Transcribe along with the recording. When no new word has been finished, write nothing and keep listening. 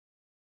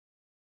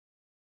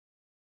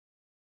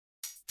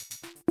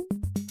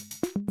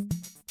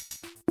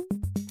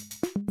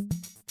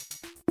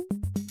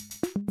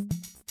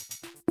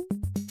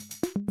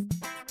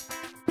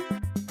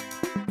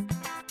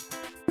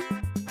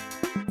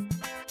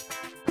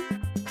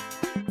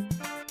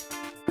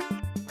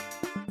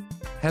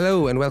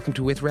Hello and welcome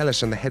to With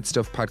Relish on the Head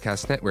Stuff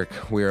Podcast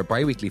Network. We're a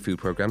bi-weekly food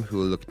programme who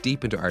will look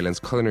deep into Ireland's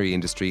culinary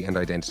industry and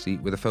identity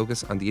with a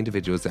focus on the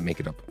individuals that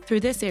make it up. Through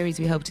this series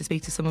we hope to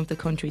speak to some of the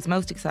country's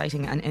most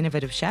exciting and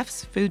innovative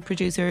chefs, food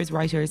producers,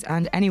 writers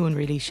and anyone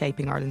really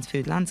shaping Ireland's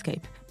food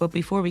landscape. But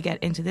before we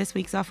get into this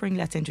week's offering,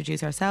 let's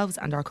introduce ourselves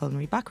and our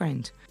culinary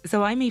background.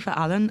 So I'm Aoife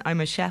Allen, I'm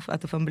a chef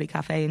at the Fumbly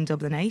Cafe in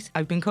Dublin 8.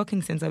 I've been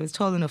cooking since I was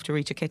tall enough to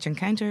reach a kitchen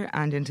counter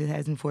and in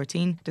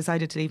 2014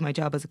 decided to leave my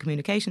job as a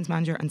communications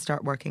manager and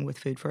start working with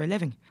food for a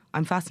living.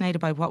 I'm fascinated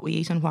by what we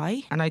eat and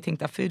why, and I think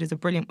that food is a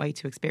brilliant way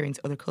to experience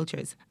other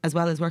cultures. As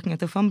well as working at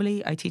the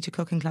Fumbly, I teach a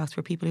cooking class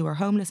for people who are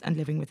homeless and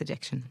living with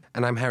addiction.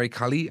 And I'm Harry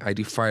Colley. I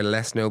do far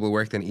less noble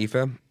work than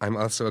Aoife. I'm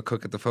also a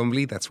cook at the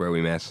Fumbly, that's where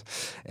we met.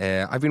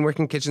 I've been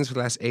working in kitchens for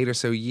the last 8 or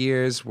so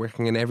years,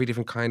 working in every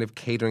different kind of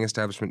catering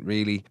establishment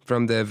really,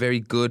 from the very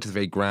good to the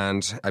very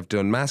grand. I've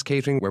done mass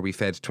catering where we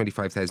fed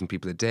 25,000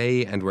 people a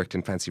day and worked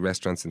in fancy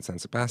restaurants in San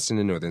Sebastian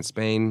in northern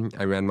Spain.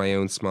 I ran my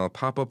own small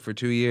pop-up for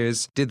 2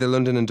 years, did the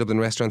London and Dublin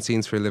restaurant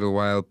scenes for a little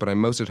while, but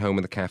I'm most at home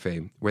in the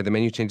cafe, where the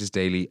menu changes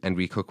daily and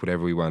we cook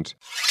whatever we want.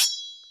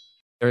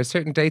 There are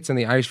certain dates on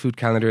the Irish food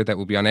calendar that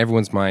will be on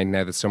everyone's mind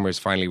now that summer is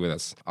finally with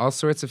us. All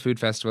sorts of food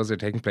festivals are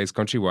taking place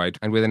countrywide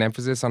and with an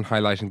emphasis on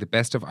highlighting the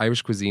best of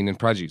Irish cuisine and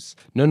produce.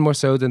 None more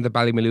so than the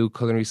Ballymaloe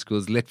Culinary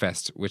School's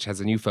Litfest, which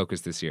has a new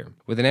focus this year.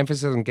 With an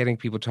emphasis on getting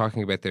people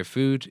talking about their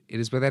food, it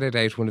is without a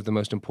doubt one of the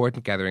most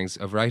important gatherings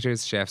of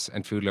writers, chefs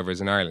and food lovers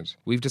in Ireland.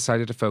 We've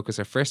decided to focus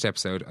our first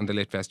episode on the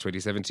Litfest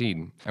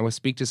 2017 and we'll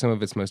speak to some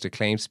of its most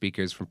acclaimed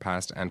speakers from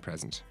past and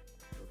present.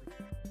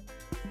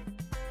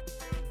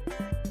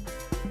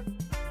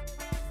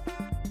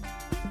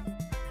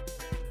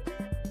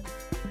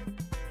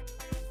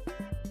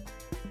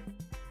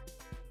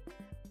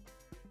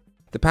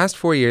 The past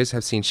 4 years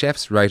have seen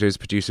chefs, writers,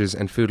 producers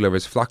and food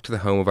lovers flock to the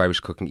home of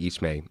Irish cooking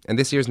each May, and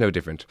this year is no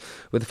different.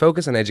 With a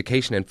focus on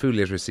education and food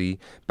literacy,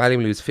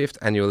 Ballymaloe's 5th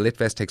annual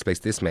Litfest takes place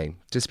this May.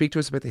 To speak to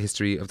us about the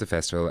history of the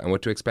festival and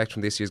what to expect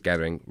from this year's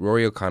gathering,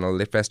 Rory O'Connell,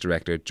 Litfest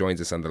Director, joins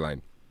us on the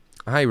line.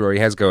 Hi Rory,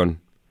 how's it going?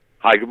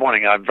 Hi, good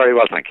morning. I'm very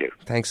well, thank you.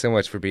 Thanks so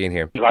much for being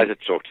here. Delighted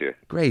to talk to you.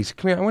 Great.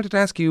 Come here, I wanted to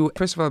ask you,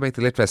 first of all, about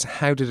the Litfest.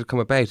 How did it come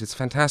about? It's a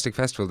fantastic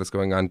festival that's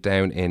going on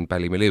down in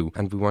Ballymaloe,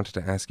 and we wanted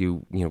to ask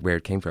you, where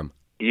it came from.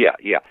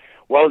 Yeah.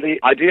 Well, the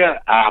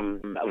idea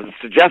was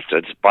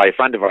suggested by a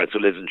friend of ours who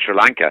lives in Sri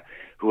Lanka,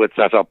 who had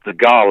set up the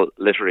Galle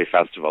Literary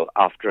Festival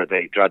after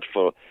the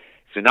dreadful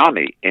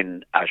tsunami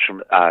in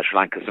Sri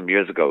Lanka some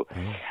years ago.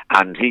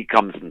 And he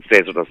comes and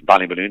stays with us in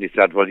Ballymaloe, and he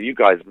said, well, you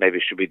guys maybe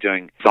should be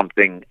doing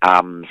something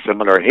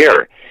similar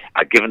here,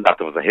 given that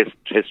there was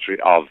a history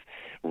of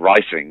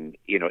writing,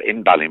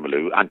 in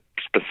Ballymaloe, and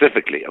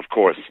specifically, of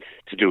course,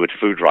 to do with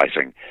food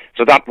writing.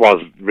 So that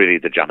was really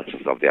the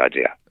genesis of the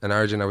idea. An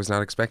origin I was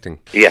not expecting.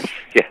 Yes.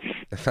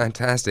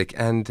 Fantastic.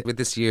 And with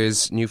this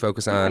year's new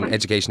focus on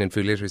education and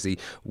food literacy,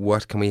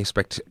 what can we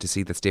expect to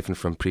see that's different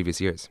from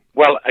previous years?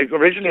 Well,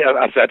 originally,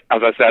 as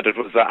I said, it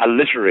was a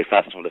literary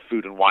festival of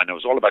food and wine. It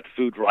was all about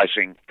food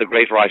writing, the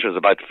great writers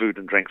about food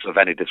and drinks of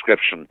any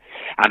description.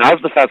 And as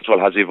the festival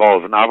has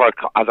evolved, and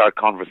as our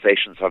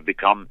conversations have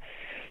become,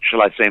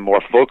 shall I say,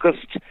 more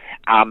focused,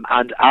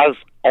 and as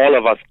all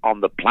of us on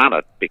the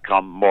planet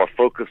become more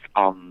focused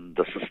on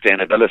the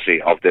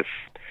sustainability of this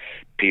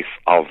piece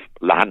of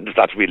land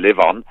that we live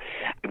on,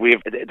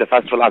 the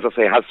festival, as I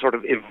say, has sort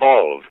of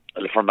evolved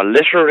from a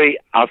literary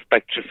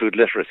aspect to food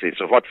literacy.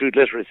 So what food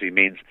literacy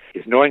means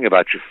is knowing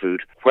about your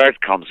food, where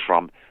it comes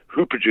from,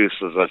 who produces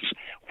it,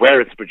 where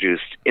it's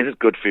produced, is it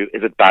good for you,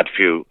 is it bad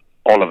for you,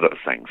 all of those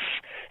things.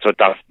 So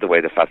that's the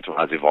way the festival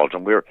has evolved,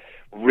 and we're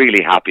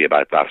really happy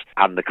about that,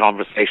 and the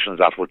conversations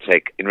that will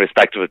take in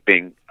respect of it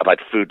being about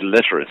food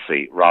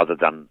literacy rather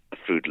than a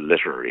food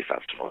literary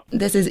festival.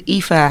 This is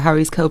Aoife,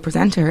 Harry's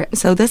co-presenter.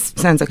 So this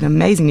sounds like an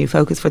amazing new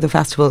focus for the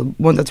festival,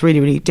 one that's really,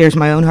 really dear to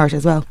my own heart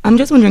as well. I'm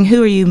just wondering,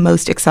 who are you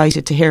most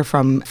excited to hear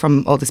from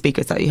all the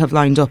speakers that you have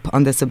lined up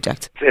on this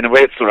subject? In a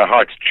way, it's sort of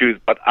hard to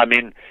choose, but I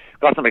mean,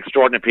 got some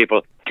extraordinary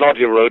people.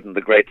 Claudia Roden,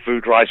 the great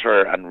food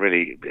writer, and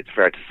really, it's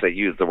fair to say,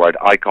 use the word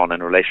icon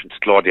in relation to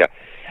Claudia,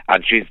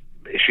 and she's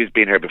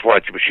been here before,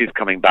 but she's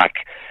coming back,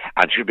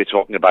 and she'll be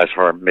talking about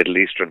her Middle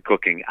Eastern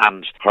cooking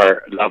and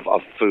her love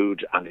of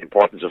food and the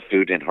importance of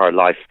food in her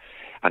life.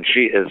 And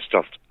she is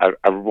just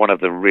one of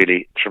the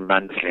really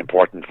tremendously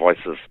important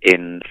voices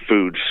in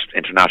food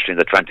internationally in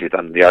the 20th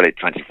and the early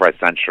 21st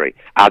century.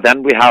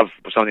 Then we have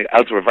something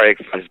else we're very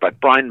excited about.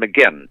 Brian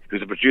McGinn,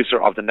 who's a producer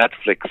of the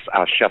Netflix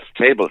Chef's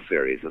Table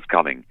series, is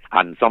coming.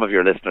 And some of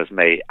your listeners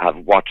may have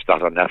watched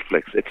that on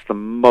Netflix. It's the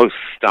most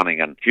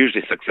stunning and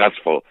hugely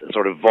successful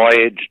sort of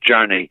voyage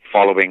journey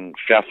following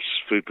chefs,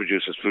 food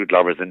producers, food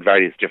lovers in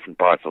various different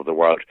parts of the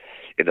world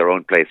in their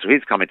own place. So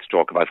he's coming to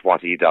talk about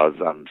what he does,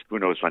 and who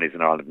knows, when he's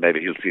in Ireland,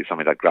 maybe he'll see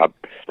something that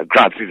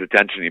grabs his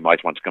attention. He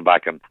might want to come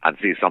back and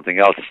see something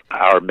else,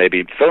 or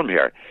maybe film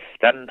here.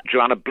 Then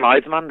Joanna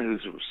Blytheman,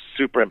 who's a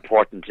super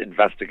important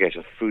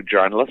investigative food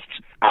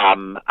journalist,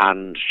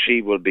 and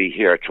she will be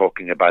here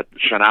talking about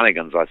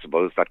shenanigans, I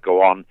suppose, that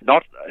go on,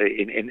 not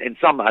in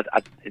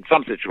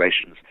some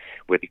situations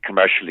with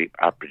commercially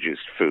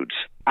produced foods.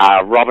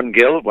 Robin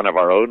Gill, one of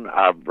our own,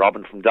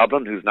 Robin from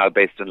Dublin, who's now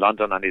based in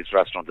London, and his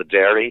restaurant The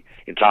Dairy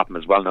in Clapham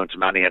is well known to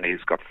many, and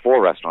he's got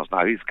 4 restaurants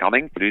now. He's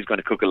coming. He's going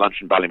to cook a lunch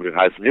in Ballymurray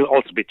House, and he'll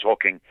also be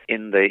talking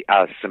in the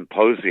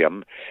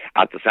symposium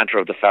at the centre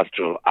of the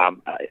festival,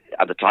 and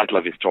the title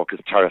of his talk is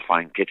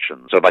Terrifying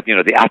Kitchens. So about,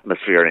 the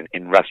atmosphere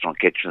in restaurant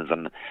kitchens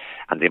and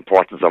the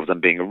importance of them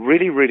being a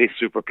really, really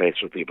super place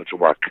for people to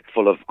work,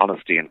 full of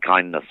honesty and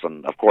kindness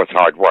and, of course,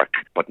 hard work,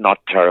 but not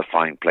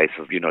terrifying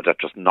places, that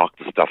just knock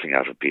the stuffing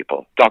out of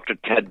people. Dr.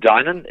 Ted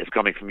Dinan is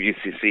coming from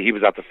UCC. He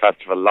was at the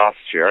festival last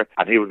year,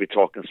 and he will be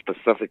talking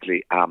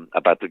specifically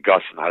about the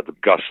gut and how the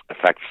gut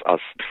affects us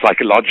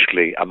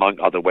psychologically, among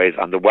other ways,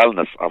 and the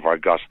wellness of our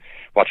gut.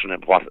 What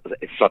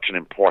is such an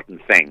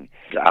important thing.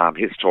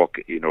 His talk,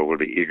 will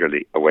be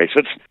eagerly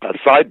awaited. A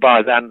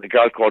sidebar then, a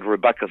girl called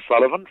Rebecca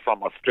Sullivan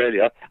from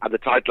Australia, and the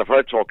title of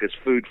her talk is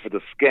Food for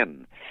the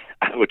Skin,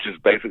 which is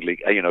basically,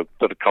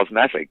 sort of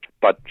cosmetic.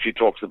 But she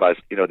talks about,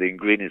 the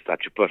ingredients that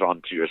you put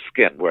onto your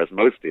skin, whereas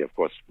mostly, of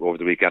course, over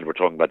the weekend we're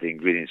talking about the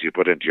ingredients you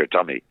put into your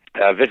tummy.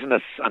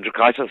 Vytenis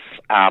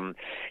Andriukaitis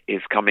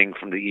is coming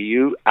from the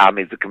EU.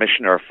 He's the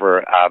Commissioner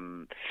for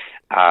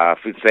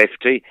food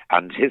safety,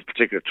 and his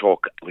particular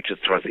talk, which is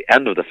towards the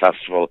end of the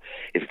festival,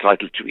 is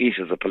titled To Eat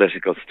as a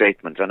Political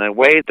Statement. And in a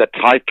way, the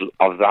title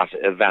of that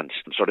event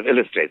sort of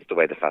illustrates the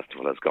way the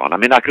festival has gone. I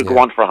mean, I could go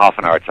on for half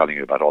an hour telling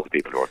you about all the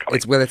people who are coming.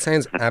 It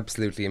sounds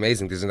absolutely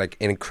amazing. There's an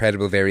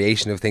incredible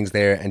variation of things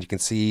there, and you can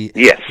see,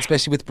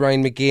 especially with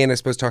Brian McGinn, I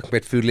suppose, talking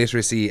about food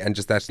literacy and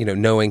just that,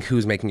 knowing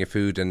who's making your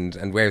food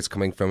and where it's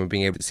coming from and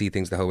being able to see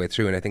things the whole way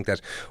through. And I think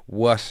that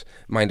what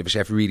Mind of a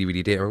Chef really,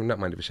 really did, or not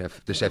Mind of a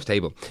Chef, the Chef's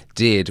Table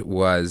did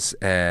was,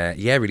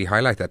 really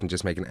highlight that and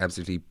just make an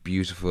absolutely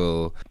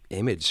beautiful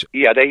image.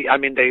 Yeah,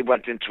 they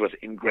went into it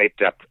in great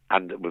depth,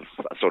 and it was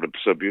sort of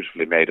so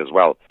beautifully made as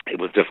well. It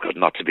was difficult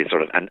not to be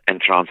sort of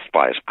entranced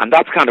by it. And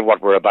that's kind of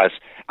what we're about.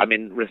 I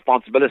mean,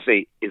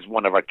 responsibility is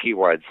one of our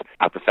keywords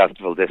at the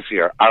festival this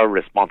year, our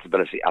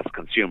responsibility as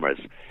consumers.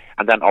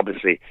 And then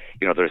obviously,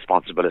 the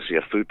responsibility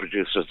of food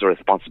producers, the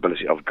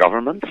responsibility of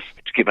governments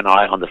to keep an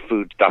eye on the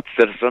food that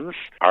citizens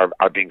are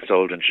being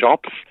sold in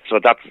shops. So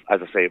that's,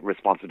 as I say,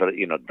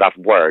 responsibility, that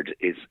word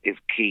is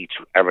key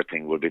to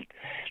everything we'll be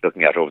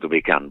looking at over the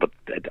weekend. But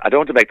I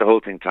don't want to make the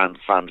whole thing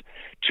sound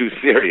too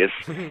serious,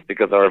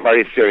 because there are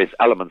very serious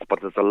elements,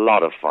 but there's a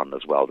lot of fun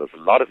as well. There's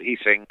a lot of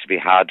eating to be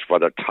had,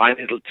 whether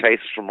tiny little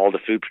tastes from all the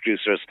food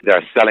producers.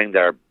 They're selling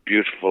their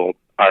beautiful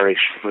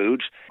Irish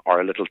food, or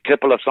a little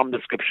tipple of some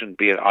description,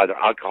 be it either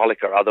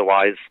alcoholic or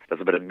otherwise. There's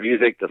a bit of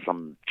music, there's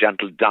some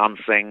gentle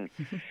dancing,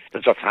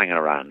 there's just hanging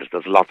around.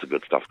 There's lots of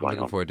good stuff going on.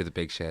 Looking forward to the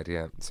big shed,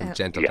 some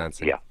gentle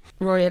dancing. Yeah.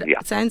 Rory,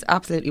 it sounds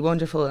absolutely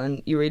wonderful,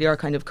 and you really are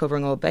kind of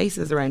covering all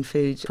bases around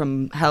food,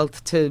 from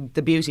health to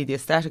the beauty, the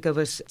aesthetic of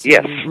it,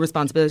 to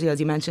responsibility, as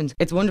you mentioned.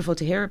 It's wonderful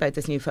to hear about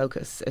this new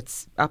focus.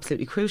 It's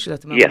absolutely crucial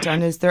at the moment.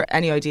 And is there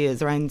any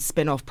ideas around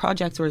spin-off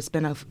projects or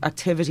spin-off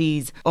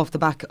activities off the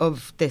back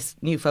of this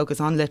new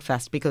focus on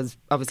LitFest? Because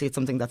obviously it's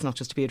something that's not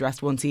just to be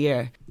addressed once a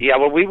year. Yeah,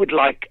 well, we would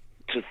like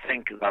to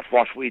think that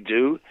what we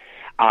do,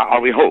 or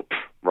we hope,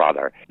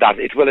 rather, that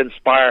it will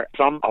inspire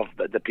some of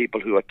the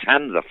people who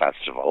attend the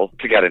festival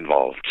to get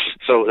involved.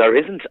 So there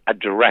isn't a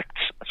direct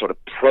sort of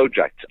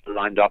project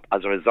lined up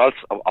as a result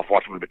of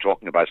what we'll be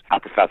talking about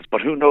at the fest,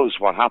 but who knows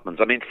what happens.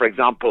 I mean, for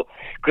example,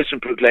 Christian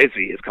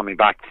Pugliese is coming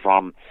back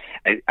from,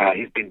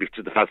 he's been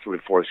to the festival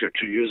before,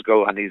 2 years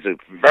ago, and he's a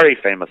very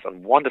famous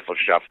and wonderful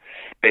chef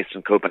based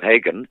in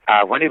Copenhagen.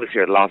 When he was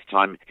here last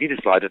time, he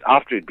decided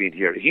after he'd been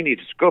here, he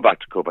needed to go back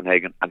to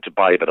Copenhagen and to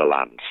buy a bit of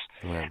land.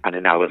 Yeah. And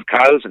he now has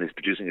cows, and he's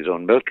producing his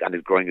own milk, and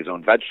he's growing his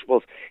own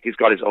vegetables. He's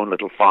got his own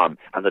little farm.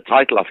 And the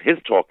title of his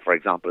talk, for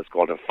example, is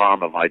called A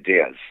Farm of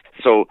Ideas.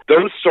 So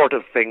those sort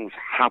of things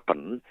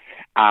happen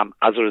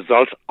as a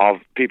result of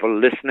people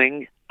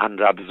listening and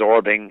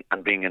absorbing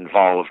and being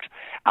involved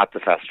at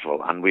the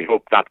festival. And we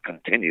hope that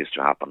continues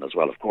to happen as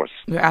well, of course.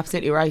 You're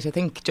absolutely right. I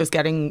think just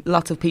getting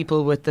lots of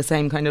people with the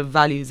same kind of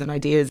values and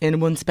ideas in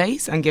one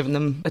space and giving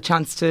them a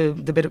chance to,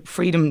 the bit of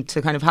freedom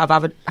to kind of have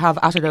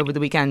at it over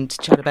the weekend to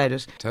chat about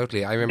it.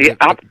 Totally. I remember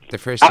the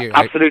first year...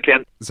 Absolutely.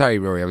 Sorry,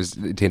 Rory, I was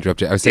to interrupt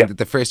you. I was saying that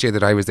the first year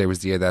that I was there was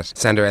the year that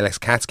Sandor Alex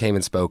Katz came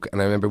and spoke,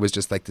 and I remember it was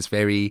just like this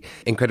very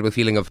incredible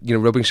feeling of,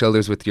 rubbing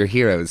shoulders with your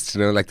heroes,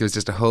 like there was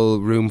just a whole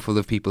room full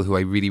of people who I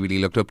really, really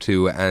looked up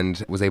to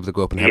and was able to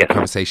go up and have a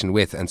conversation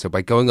with. And so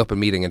by going up and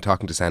meeting and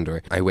talking to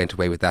Sandor, I went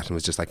away with that and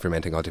was just like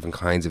fermenting all different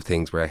kinds of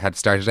things. Where I had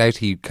started out,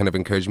 he kind of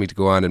encouraged me to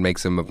go on and make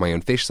some of my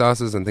own fish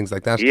sauces and things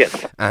like that.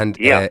 Yes. And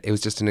it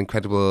was just an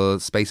incredible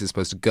space, I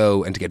suppose, to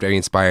go and to get very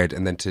inspired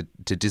and then to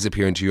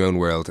disappear into your own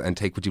world and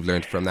take what you've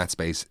learned from that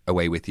space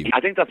away with you. I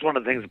think that's one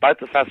of the things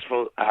about the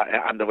festival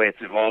and the way it's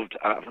evolved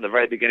from the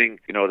very beginning.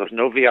 There's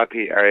no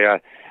VIP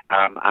area.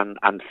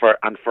 And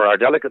for our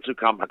delegates who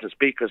come, and to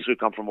speakers who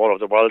come from all over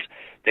the world,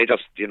 they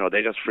just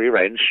free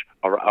range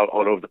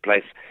all over the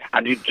place.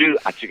 And you do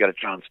actually get a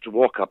chance to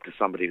walk up to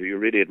somebody who you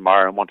really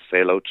admire and want to say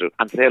hello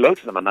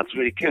to them, and that's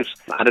really cute.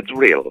 And it's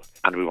real,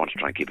 and we want to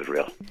try and keep it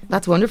real.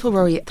 That's wonderful,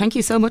 Rory. Thank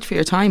you so much for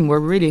your time. We're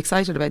really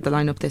excited about the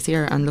lineup this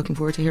year and looking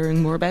forward to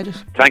hearing more about it.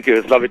 Thank you.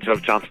 It's lovely to have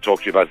a chance to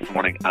talk to you about it this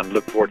morning, and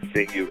look forward to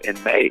seeing you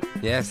in May.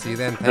 Yeah, see you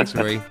then. Thanks,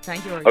 Rory.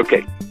 Thank you, Rory.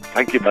 Okay.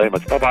 Thank you very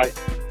much. Bye-bye.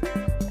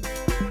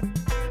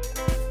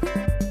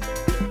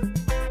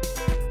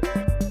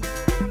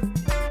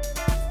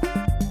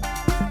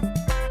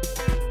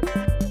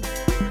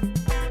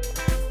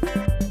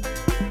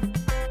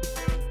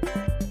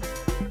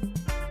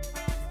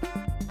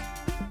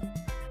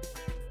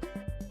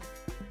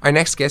 Our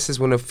next guest is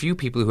one of few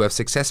people who have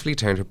successfully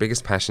turned her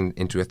biggest passion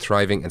into a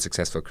thriving and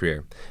successful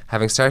career.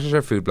 Having started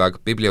her food blog,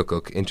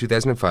 BiblioCook, in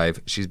 2005,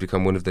 she's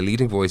become one of the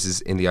leading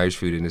voices in the Irish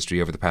food industry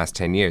over the past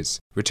 10 years.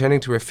 Returning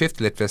to her 5th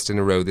Litfest in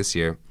a row this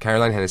year,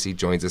 Caroline Hennessy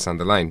joins us on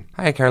the line.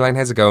 Hi Caroline,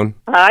 how's it going?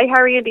 Hi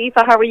Harry and Aoife,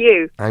 how are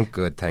you? I'm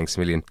good, thanks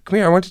a million. Come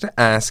here, I wanted to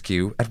ask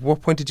you, at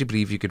what point did you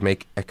believe you could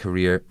make a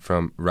career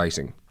from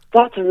writing?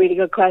 That's a really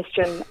good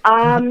question.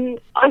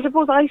 I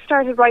suppose I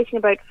started writing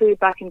about food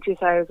back in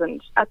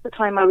 2000. At the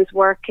time I was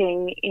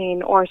working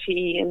in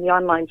RTE in the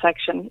online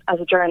section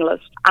as a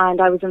journalist, and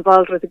I was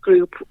involved with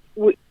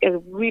a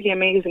really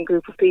amazing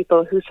group of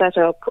people who set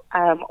up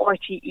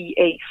RTE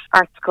 8,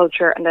 Arts,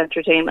 Culture and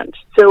Entertainment.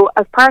 So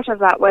as part of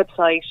that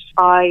website,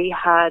 I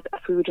had a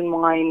food and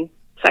wine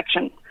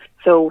section.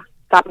 So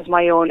that was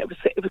my own. It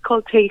was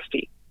called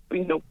Tasty.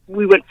 You know,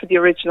 we went for the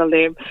original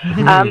name.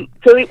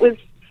 So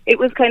it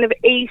was kind of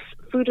 8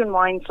 food and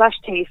wine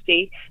 /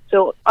 tasty.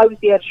 So I was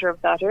the editor of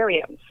that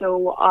area.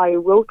 So I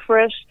wrote for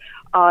it.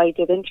 I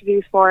did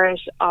interviews for it.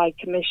 I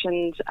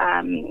commissioned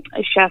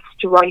chefs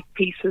to write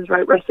pieces,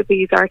 write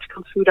recipes,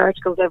 articles, food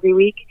articles every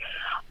week.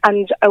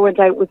 And I went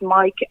out with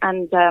Mike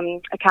and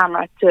a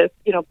camera to,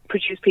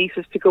 produce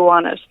pieces to go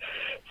on it.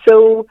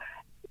 So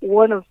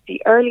one of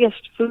the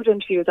earliest food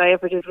interviews I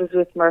ever did was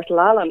with Myrtle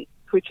Allen,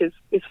 which is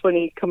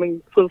funny,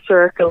 coming full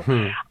circle.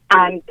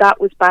 And that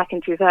was back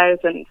in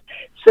 2000.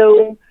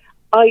 So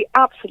I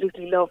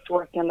absolutely loved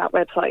working on that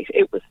website.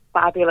 It was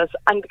fabulous.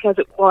 And because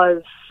it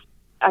was,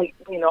 I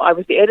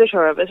was the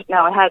editor of it.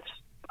 Now I had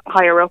a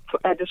higher up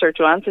editor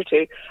to answer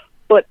to,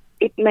 but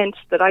it meant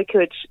that I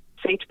could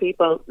say to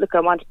people, look, I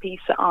want a piece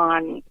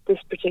on this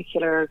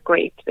particular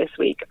grape this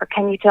week, or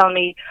can you tell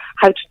me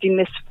how to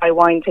demystify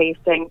wine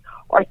tasting,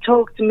 or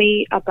talk to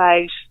me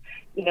about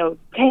 10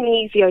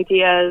 easy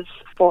ideas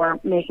for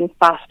making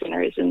fast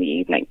dinners in the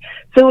evening.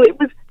 So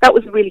that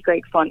was really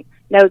great fun.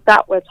 Now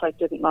that website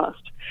didn't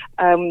last.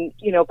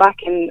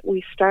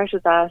 We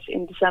started that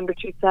in December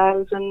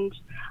 2000,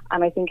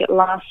 and I think it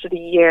lasted a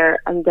year,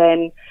 and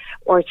then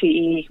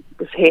RTE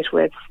was hit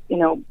with,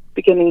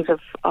 beginnings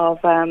of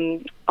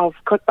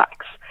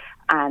cutbacks,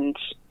 and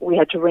we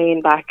had to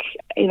rein back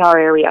in our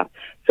area.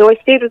 So I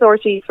stayed with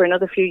RTE for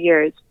another few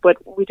years, but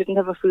we didn't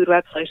have a food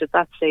website at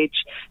that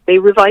stage. They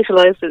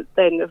revitalised it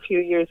then a few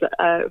years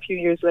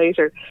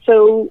later.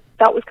 So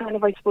that was kind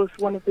of, I suppose,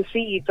 one of the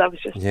seeds. I was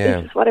just,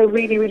 This is what I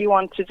really, really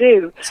want to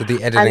do. So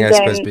the editing, I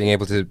suppose, being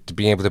able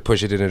to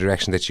push it in a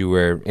direction that you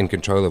were in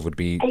control of would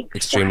be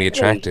extremely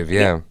attractive.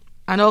 Yeah.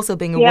 And also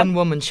being a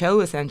one-woman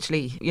show,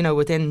 essentially,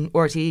 within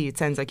RTE, it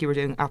sounds like you were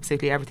doing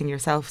absolutely everything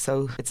yourself.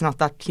 So it's not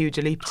that huge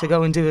a leap to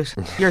go and do it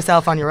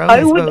yourself on your own.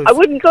 I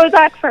wouldn't go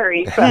that far,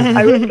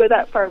 I wouldn't go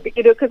that far,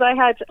 because I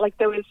had,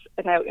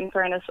 in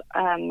fairness,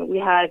 we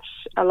had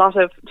a lot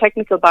of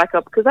technical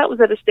backup, because that was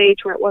at a stage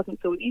where it wasn't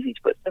so easy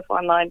to put stuff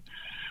online.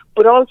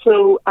 But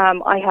also,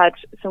 I had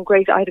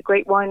a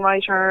great wine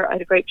writer, I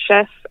had a great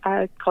chef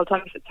called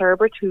Tommy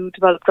Fitzherbert who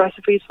developed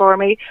recipes for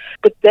me.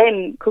 But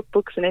then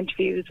cookbooks and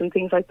interviews and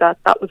things like that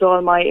was all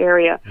my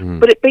area.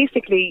 But it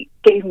basically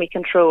gave me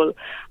control.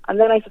 And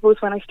then I suppose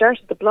when I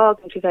started the blog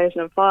in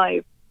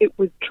 2005, it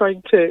was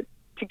trying to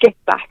get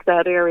back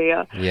that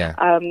area,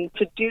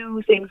 to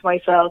do things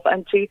myself,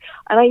 and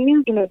I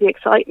knew, the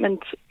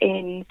excitement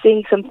in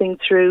seeing something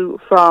through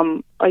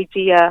from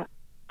idea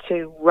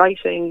to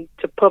writing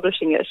to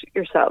publishing it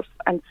yourself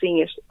and seeing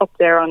it up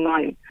there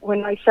online.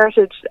 When I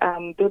started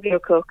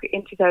BiblioCook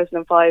in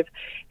 2005,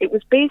 it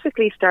was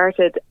basically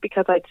started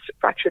because I'd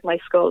fractured my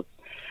skull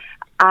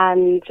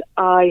and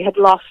I had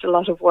lost a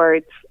lot of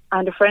words.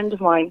 And a friend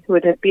of mine who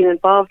had been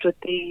involved with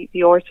the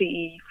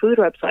RTE food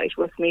website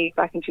with me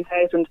back in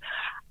 2000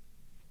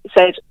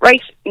 said,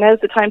 right, now's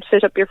the time to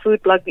set up your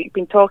food blog that you've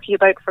been talking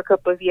about for a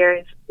couple of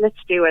years. Let's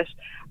do it.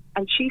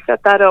 And she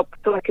set that up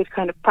so I could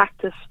kind of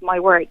practice my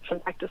words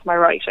and practice my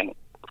writing.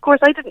 Of course,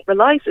 I didn't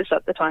realise this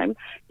at the time.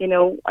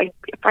 I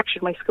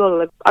fractured my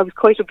skull. I was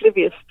quite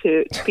oblivious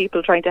to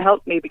people trying to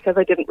help me because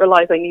I didn't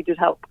realise I needed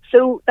help.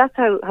 So that's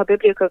how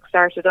BiblioCook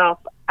started off,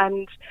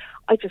 and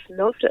I just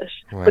loved it.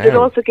 Wow. But it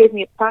also gave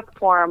me a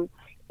platform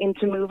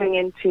into moving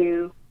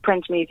into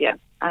print media.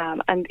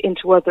 And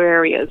into other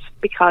areas,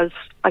 because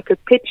I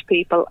could pitch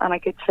people and I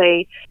could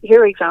say,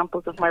 here are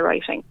examples of my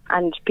writing,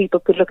 and people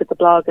could look at the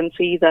blog and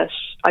see that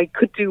I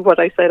could do what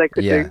I said I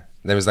could do.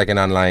 There was like an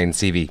online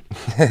CV.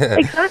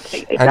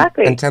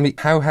 Exactly. And tell me,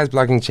 how has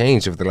blogging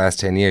changed over the last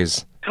 10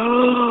 years?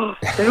 Oh,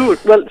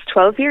 dude. Well, it's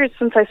 12 years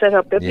since I set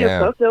up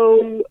BiblioCook.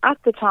 So at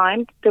the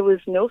time, there was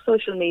no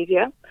social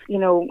media. You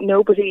know,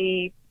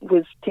 nobody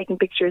was taking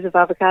pictures of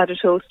avocado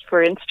toast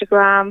for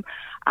Instagram.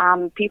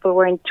 People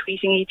weren't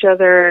tweeting each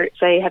other,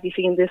 say, have you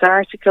seen this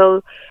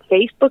article?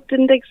 Facebook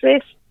didn't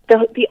exist.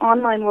 The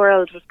online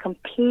world was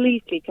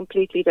completely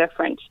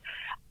different.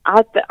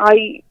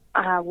 I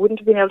wouldn't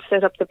have been able to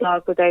set up the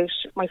blog without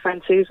my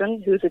friend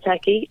Susan, who's a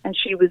techie, and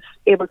she was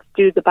able to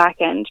do the back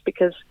end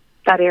because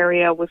that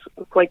area was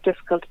quite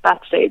difficult at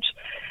that stage.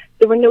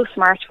 There were no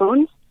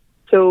smartphones,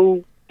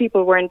 so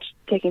people weren't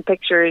taking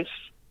pictures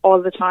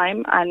all the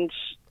time and,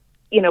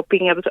 you know,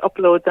 being able to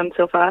upload them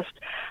so fast.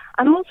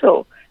 And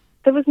also,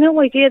 there was no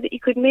idea that you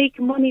could make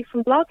money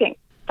from blogging.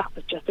 That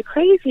was just a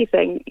crazy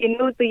thing. You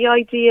know, the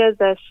idea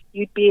that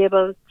you'd be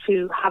able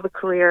to have a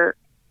career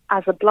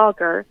as a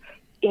blogger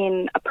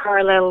in a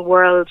parallel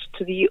world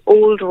to the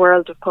old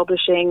world of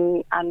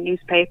publishing and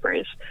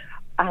newspapers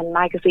and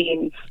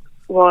magazines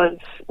was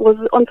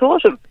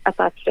unthought of at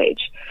that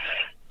stage.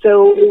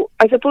 So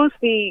I suppose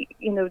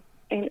in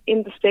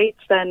the States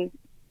then,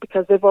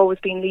 because they've always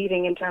been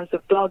leading in terms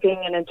of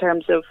blogging and in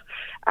terms of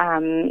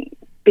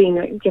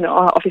being, you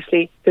know,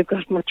 obviously they've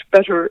got much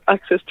better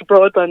access to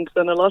broadband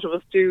than a lot of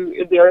us do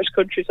in the Irish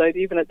countryside,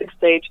 even at this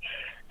stage.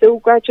 So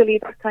gradually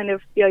that kind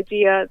of the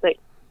idea that,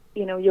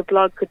 you know, your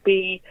blog could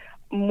be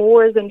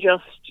more than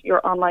just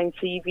your online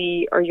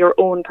CV or your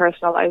own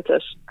personal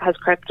outlet has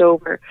crept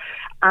over.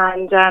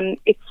 And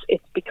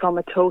it's become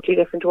a totally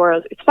different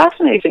world. It's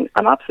fascinating.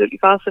 I'm absolutely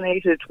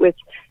fascinated with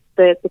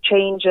the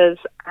changes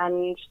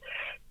and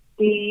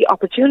the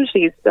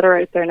opportunities that are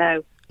out there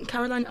now.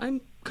 Caroline,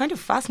 I'm kind of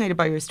fascinated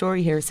by your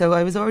story here. So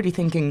I was already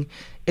thinking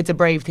it's a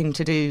brave thing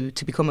to do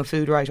to become a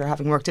food writer,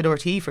 having worked at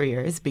RTE for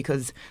years,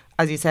 because,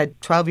 as you said,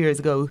 12 years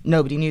ago,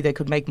 nobody knew they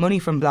could make money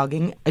from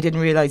blogging. I didn't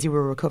realise you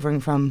were recovering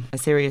from a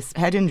serious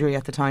head injury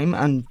at the time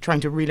and trying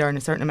to relearn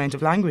a certain amount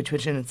of language,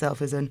 which in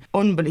itself is an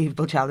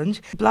unbelievable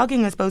challenge.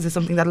 Blogging, I suppose, is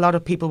something that a lot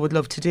of people would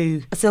love to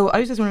do. So I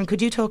was just wondering,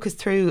 could you talk us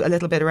through a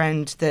little bit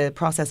around the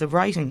process of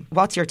writing?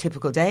 What's your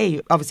typical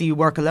day? Obviously, you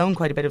work alone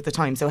quite a bit of the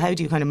time, so how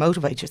do you kind of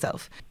motivate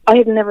yourself? I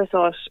had never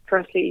thought,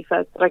 firstly,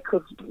 that I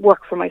could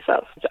work for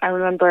myself. I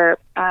remember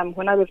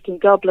when I lived in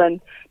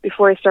Dublin,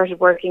 before I started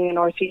working in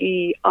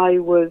RTE,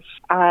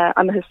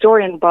 I'm a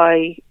historian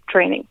by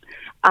training,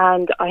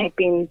 and I had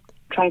been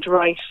trying to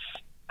write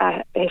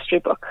a history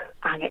book,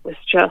 and it was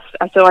just,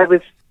 and so I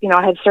was, you know,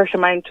 I had a certain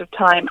amount of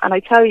time, and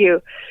I tell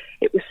you,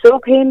 it was so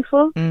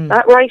painful,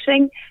 that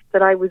writing,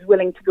 that I was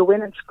willing to go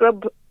in and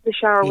scrub the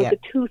shower with a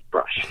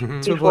toothbrush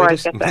before I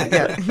get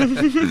there.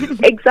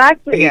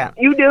 Exactly. Yeah.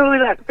 You know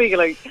that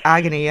feeling.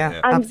 Agony,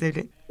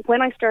 absolutely.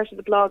 When I started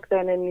the blog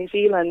then in New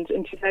Zealand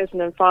in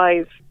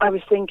 2005, I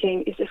was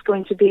thinking, is this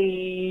going to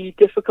be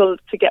difficult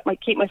to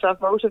keep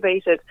myself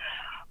motivated?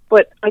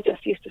 But I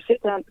just used to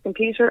sit down at the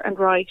computer and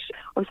write.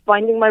 I was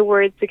finding my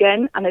words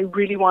again, and I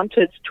really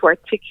wanted to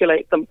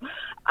articulate them.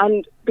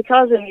 And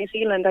because in New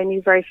Zealand I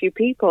knew very few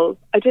people,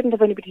 I didn't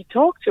have anybody to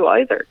talk to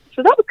either.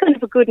 So that was kind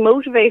of a good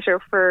motivator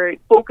for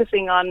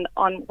focusing on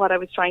what I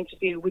was trying to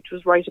do, which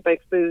was write about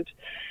food.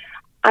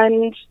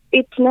 And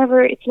it's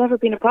never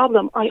been a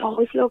problem. I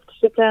always love to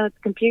sit down at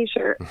the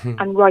computer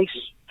and write.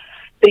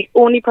 The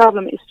only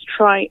problem is to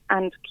try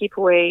and keep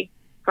away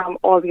from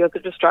all the other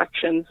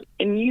distractions.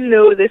 And you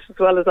know this as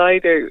well as I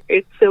do.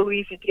 It's so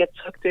easy to get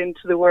sucked into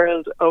the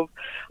world of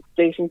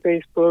updating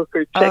Facebook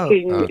or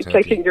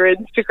checking your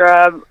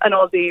Instagram and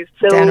all these.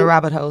 So, down a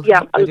rabbit hole.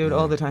 Yeah, I do it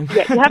all the time.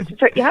 Yeah,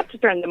 you have to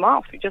turn them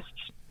off. You just,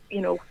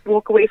 you know,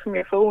 walk away from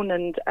your phone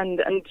and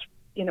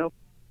you know,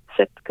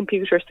 set the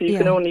computer so you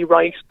can only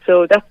write.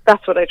 So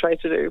that's what I try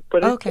to do.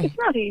 But it's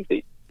not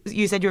easy.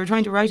 You said you were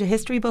trying to write a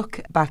history book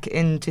back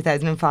in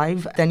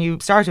 2005. Then you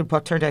started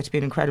what turned out to be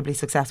an incredibly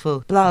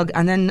successful blog.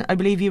 And then I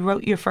believe you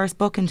wrote your first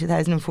book in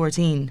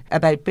 2014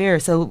 about beer.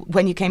 So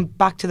when you came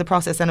back to the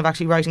process then of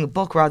actually writing a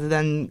book rather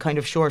than kind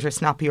of shorter,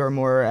 snappier,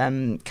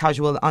 more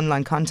casual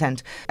online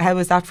content, how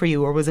was that for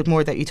you? Or was it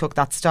more that you took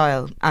that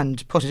style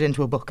and put it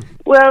into a book?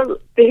 Well,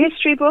 the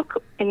history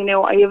book, and you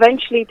know, I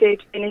eventually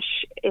did finish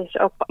it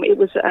up. It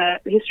was a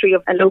history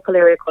of a local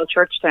area called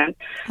Churchtown.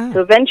 So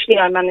eventually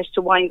I managed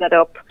to wind that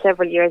up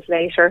several years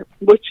later,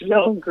 much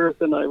longer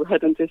than I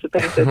had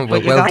anticipated.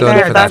 Well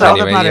done for that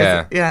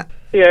anyway,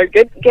 yeah,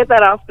 get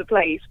that off the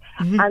plate.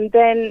 And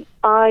then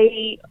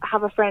I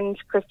have a friend,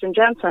 Kristen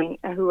Jensen,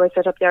 who I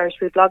set up the Irish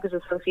Food Bloggers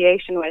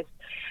Association with.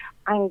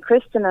 And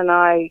Kristen and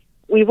I,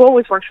 we've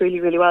always worked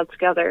really, really well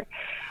together.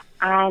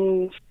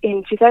 And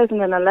in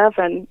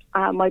 2011,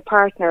 my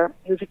partner,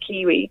 who's a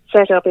Kiwi,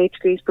 set up 8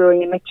 Degrees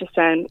Brewing in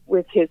Mitchelstown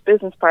with his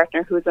business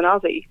partner, who's an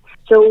Aussie.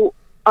 So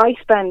I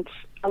spent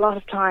a lot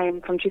of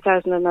time from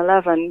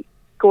 2011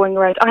 going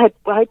around.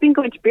 I'd been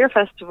going to beer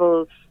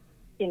festivals,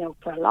 you know,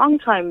 for a long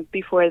time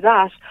before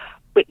that,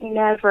 but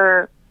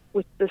never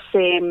with the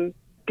same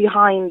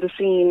behind the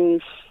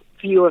scenes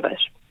view of it.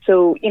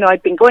 So,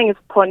 I'd been going as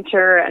a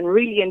punter and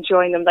really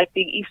enjoying them. Like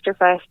the Easter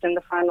Fest in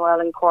the Farnwell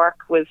in Cork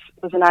was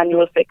an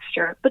annual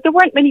fixture. But there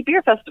weren't many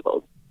beer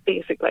festivals,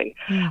 basically,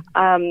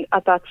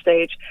 at that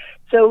stage.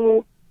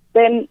 So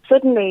then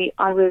suddenly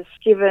I was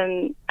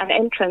given an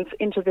entrance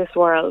into this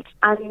world,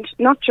 and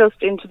not just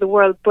into the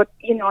world, but,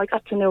 I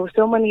got to know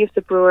so many of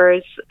the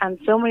brewers and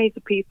so many of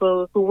the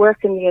people who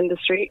work in the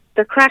industry.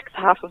 They're cracks,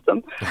 half of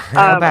them.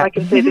 I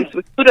can say this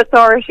with good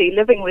authority,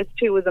 living with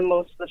two of them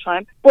most of the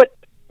time. But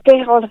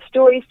they all have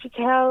stories to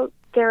tell.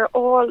 They're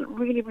all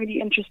really, really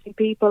interesting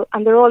people,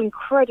 and they're all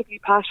incredibly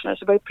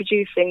passionate about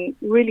producing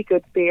really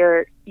good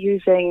beer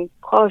using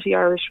quality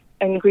Irish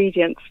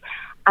ingredients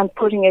and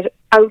putting it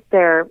out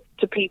there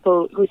to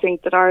people who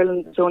think that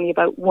Ireland is only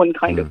about one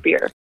kind of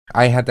beer.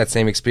 I had that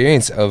same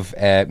experience of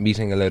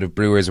meeting a load of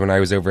brewers when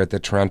I was over at the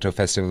Toronto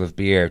Festival of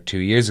Beer 2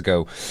 years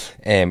ago.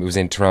 It was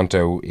in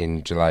Toronto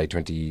in July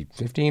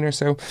 2015 or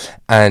so.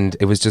 And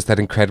it was just that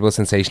incredible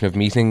sensation of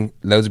meeting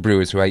loads of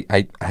brewers who I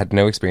had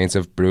no experience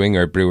of brewing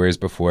or brewers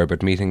before,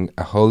 but meeting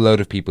a whole load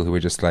of people who were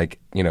just like,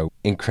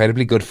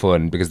 incredibly good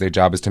fun because their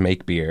job is to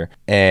make beer.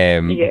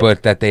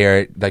 But that they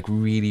are like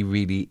really,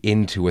 really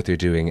into what they're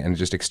doing and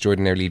just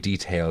extraordinarily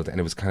detailed. And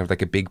it was kind of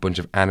like a big bunch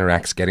of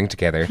anoraks getting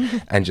together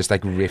and just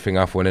like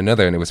riffing off one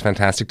another, and it was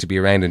fantastic to be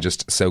around and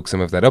just soak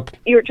some of that up.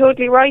 You're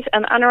totally right,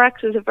 and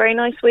anoraks is a very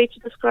nice way to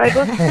describe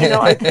us.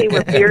 I'd say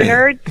we're beer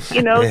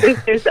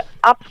nerds. There's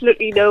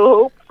absolutely no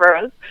hope for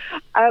us,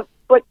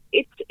 but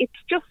it's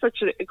just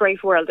such a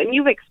great world, and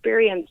you've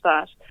experienced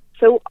that.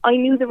 So I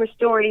knew there were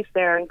stories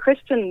there, and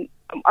Kristen,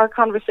 our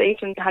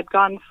conversation had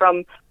gone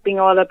from being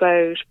all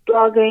about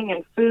blogging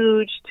and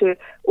food to,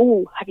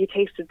 have you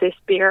tasted this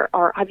beer,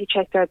 or have you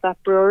checked out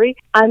that brewery?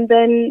 And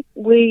then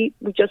we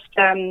just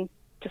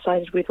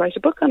decided we'd write a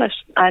book on it,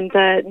 and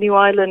New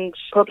Island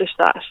published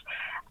that,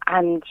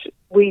 and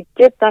we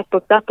did that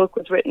book. That book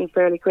was written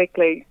fairly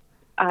quickly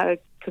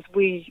because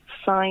we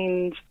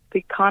signed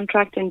the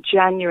contract in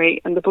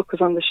January, and the book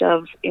was on the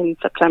shelves in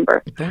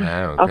September of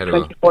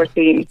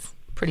 2014.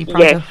 Pretty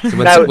pronto. Yes.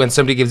 So when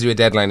somebody gives you a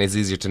deadline, it's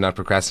easier to not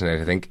procrastinate,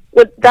 I think.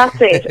 Well, that's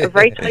it. A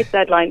very tight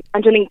deadline,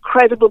 and an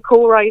incredible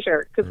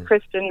co-writer, because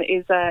Kristen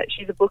is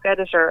she's a book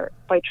editor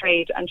by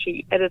trade, and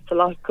she edits a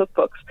lot of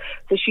cookbooks,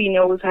 so she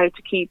knows how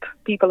to keep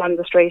people on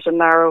the straight and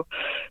narrow.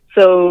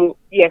 So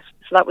yes,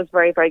 so that was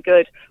very, very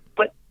good.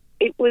 But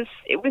it was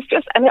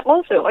just, and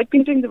also I'd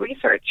been doing the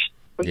research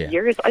for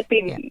years. I'd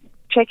been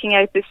checking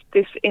out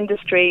this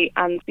industry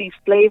and these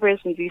flavours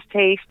and these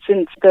tastes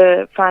since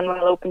the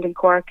Fanwell opened in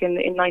Cork in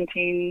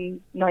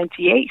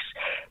 1998.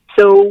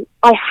 So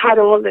I had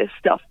all this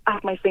stuff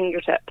at my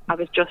fingertip. I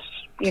was just,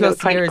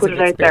 trying to put it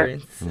out there.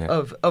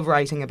 Of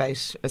writing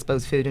about, I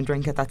suppose, food and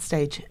drink at that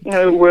stage.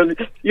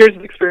 Years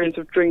of experience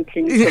of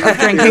drinking.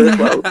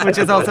 Which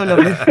is also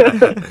lovely.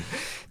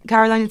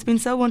 Caroline, it's been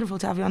so wonderful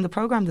to have you on the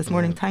programme this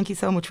morning. Thank you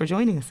so much for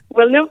joining us.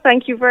 Well, no,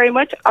 thank you very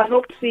much. I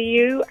hope to see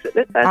you at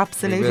this event.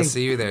 Absolutely. We'll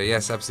see you there.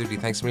 Yes, absolutely.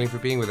 Thanks a million for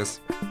being with us.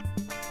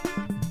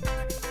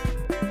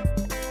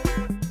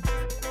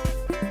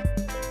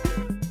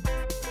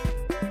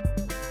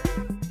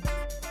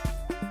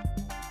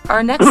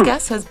 Our next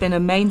guest has been a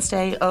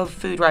mainstay of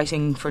food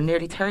writing for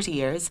nearly 30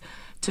 years.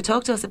 To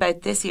talk to us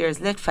about this year's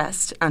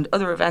Litfest and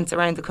other events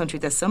around the country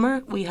this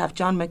summer, we have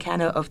John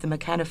McKenna of the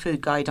McKenna Food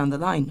Guide on the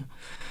line.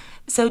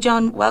 So,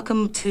 John,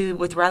 welcome to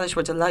With Relish.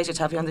 We're delighted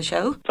to have you on the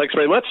show. Thanks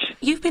very much.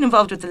 You've been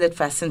involved with the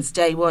Litfest since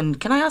day one.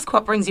 Can I ask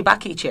what brings you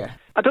back each year?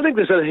 I don't think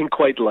there's anything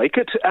quite like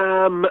it.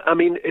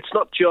 It's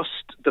not just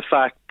the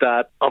fact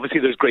that obviously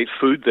there's great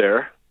food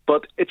there,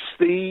 but it's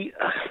the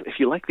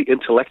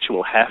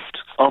intellectual heft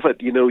of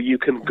it. You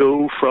can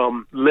go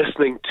from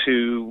listening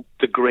to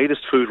the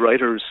greatest food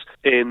writers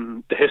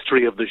in the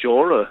history of the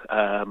genre.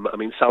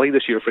 Sally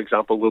this year, for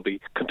example, will be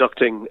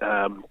conducting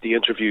the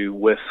interview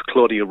with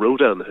Claudia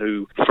Roden,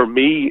 who, for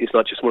me, is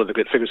not just one of the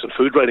great figures in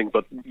food writing,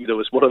 but,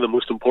 is one of the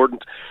most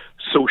important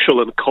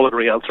social and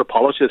culinary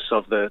anthropologists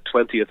of the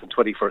 20th and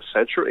 21st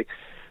century.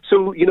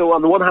 So,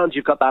 on the one hand,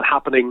 you've got that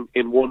happening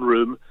in one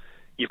room.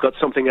 You've got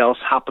something else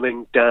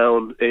happening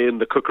down in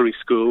the cookery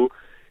school.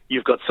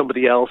 You've got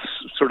somebody else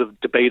sort of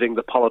debating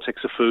the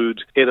politics of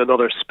food in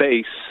another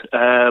space.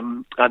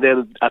 And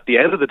then at the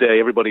end of the day,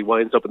 everybody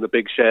winds up in the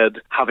big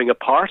shed having a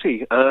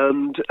party.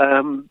 And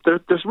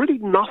there's really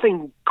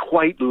nothing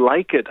quite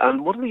like it.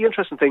 And one of the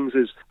interesting things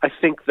is, I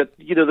think that,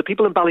 the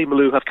people in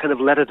Ballymaloe have kind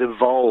of let it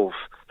evolve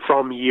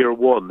from year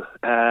one.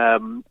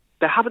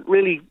 They haven't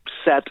really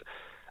set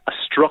a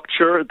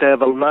structure.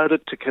 They've allowed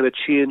it to kind of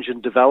change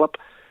and develop.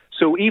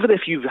 So even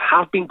if you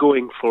have been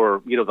going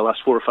for, the last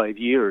 4 or 5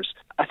 years,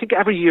 I think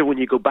every year when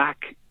you go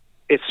back,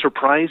 it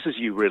surprises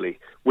you really,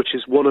 which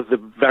is one of the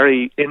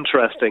very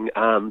interesting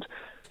and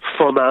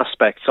fun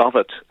aspects of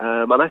it.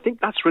 And I think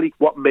that's really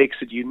what makes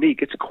it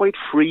unique. It's quite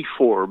free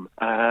form.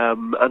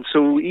 And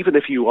so even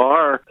if you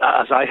are,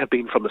 as I have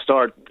been from the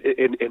start,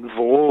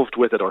 involved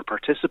with it or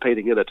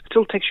participating in it, it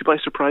still takes you by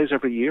surprise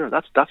every year.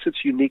 That's its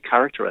unique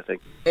character, I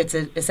think. It's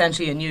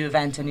essentially a new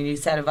event and a new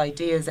set of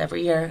ideas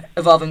every year,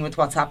 evolving with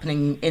what's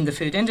happening in the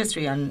food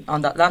industry and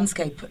on that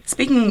landscape.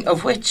 Speaking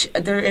of which,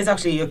 there is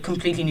actually a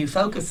completely new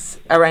focus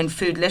around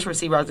food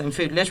literacy rather than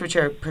food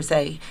literature per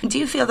se. Do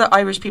you feel that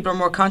Irish people are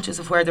more conscious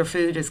of where their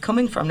food is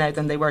coming from now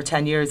than they were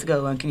 10 years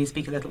ago? And can you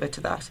speak a little bit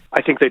to that?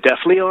 I think they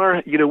definitely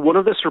are. You know, one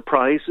of the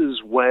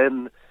surprises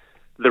when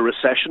the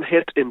recession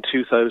hit in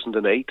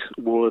 2008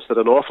 was that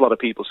an awful lot of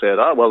people said,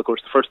 well, of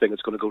course, the first thing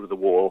that's going to go to the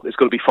wall is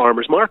going to be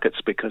farmers' markets,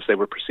 because they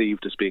were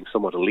perceived as being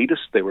somewhat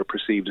elitist. They were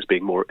perceived as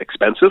being more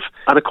expensive.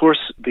 And of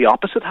course, the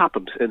opposite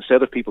happened.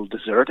 Instead of people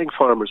deserting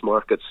farmers'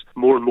 markets,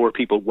 more and more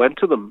people went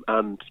to them.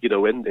 And, you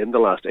know, in the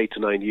last 8 to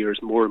 9 years,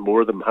 more and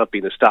more of them have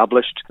been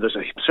established. There's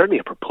certainly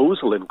a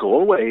proposal in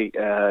Galway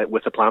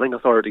with the planning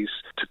authorities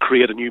to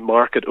create a new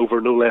market over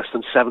no less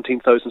than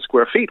 17,000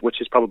 square feet, which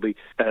is probably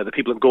the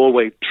people in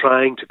Galway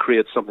trying to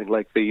create something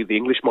like the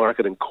English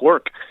market in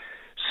Cork.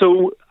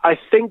 So I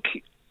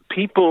think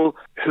people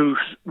who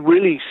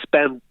really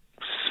spend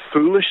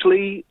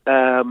foolishly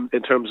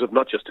in terms of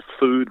not just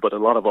food but a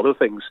lot of other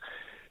things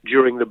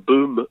during the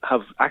boom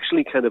have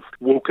actually kind of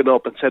woken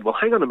up and said, well,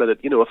 hang on a minute,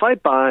 you know, if I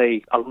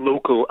buy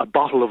a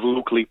bottle of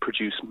locally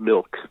produced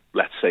milk,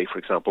 let's say, for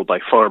example, by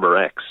Farmer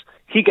X,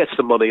 he gets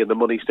the money and the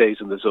money stays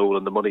in the zone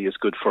and the money is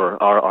good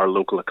for our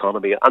local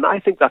economy. And I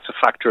think that's a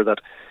factor that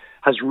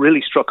has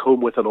really struck home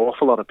with an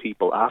awful lot of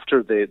people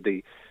after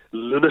the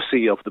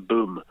lunacy of the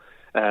boom.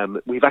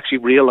 We've actually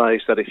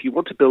realized that if you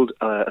want to build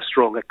a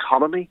strong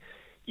economy,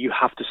 you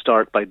have to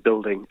start by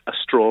building a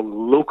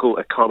strong local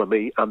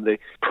economy, and the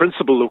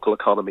principal local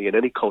economy in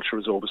any culture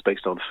is always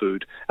based on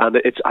food. And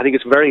I think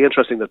it's very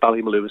interesting that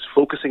Ballymaloe is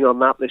focusing on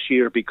that this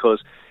year,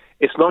 because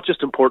it's not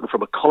just important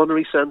from a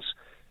culinary sense,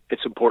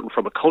 it's important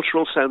from a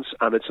cultural sense,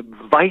 and it's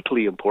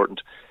vitally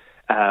important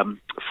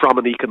from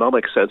an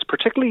economic sense,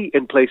 particularly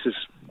in places.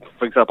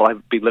 For example,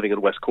 I've been living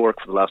in West Cork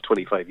for the last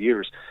 25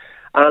 years.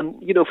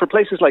 And, you know, for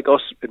places like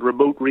us in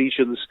remote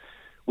regions,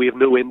 we have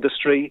no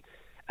industry.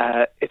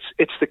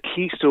 It's the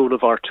keystone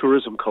of our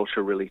tourism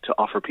culture, really, to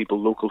offer people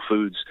local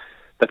foods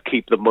that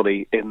keep the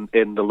money in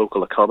the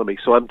local economy.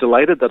 So I'm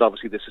delighted that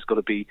obviously this is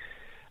going to be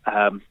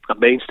a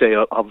mainstay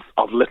of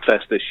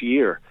Litfest this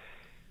year.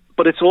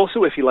 But it's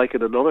also, if you like,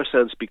 in another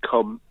sense,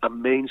 become a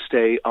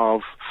mainstay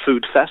of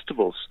food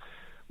festivals,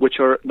 which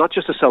are not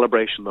just a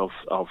celebration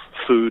of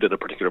food in a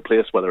particular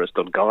place, whether it's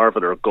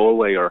Dungarvan or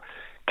Galway or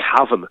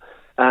Cavan.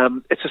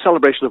 It's a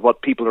celebration of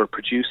what people are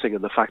producing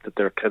and the fact that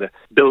they're kind of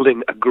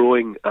building a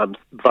growing and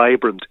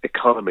vibrant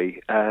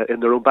economy in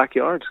their own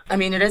backyard. I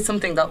mean, it is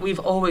something that we've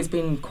always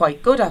been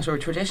quite good at, or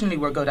traditionally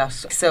we're good at.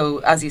 So,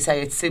 as you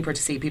say, it's super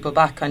to see people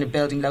back kind of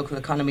building local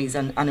economies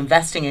and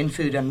investing in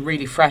food and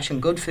really fresh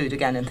and good food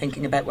again and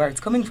thinking about where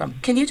it's coming from.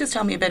 Can you just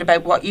tell me a bit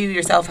about what you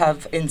yourself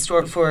have in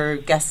store for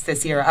guests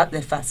this year at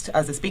Litfest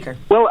as a speaker?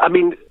 Well, I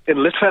mean, in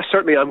Litfest,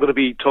 certainly I'm going to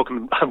be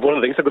talking, one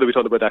of the things I'm going to be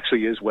talking about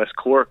actually is West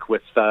Cork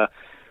with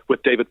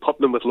David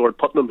Putnam, with Lord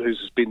Putnam,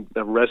 who's been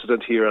a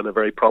resident here and a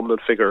very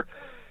prominent figure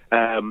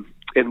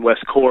in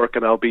West Cork,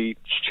 and I'll be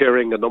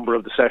chairing a number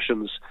of the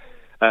sessions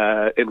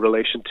in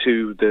relation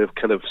to the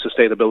kind of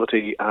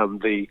sustainability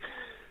and the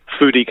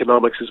food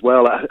economics as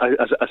well.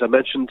 As I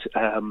mentioned,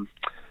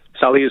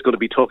 Sally is going to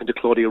be talking to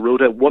Claudia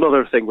Rhoda. One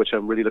other thing which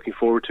I'm really looking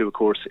forward to, of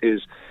course,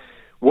 is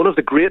one of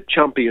the great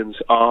champions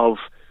of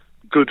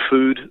good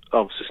food,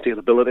 of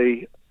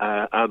sustainability,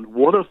 and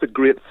one of the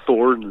great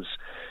thorns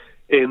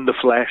in the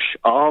flesh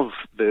of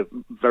the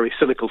very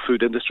cynical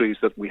food industries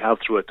that we have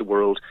throughout the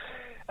world,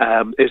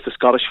 is the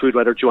Scottish food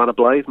writer Joanna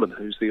Blythman,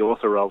 who's the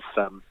author of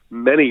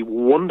many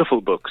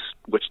wonderful books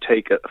which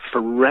take a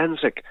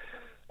forensic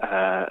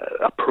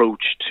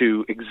approach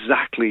to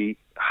exactly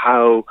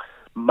how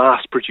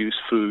mass-produced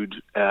food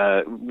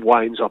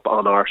winds up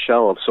on our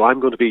shelves. So I'm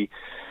going to be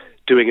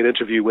doing an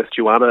interview with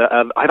Joanna.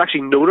 I've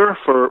actually known her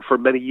for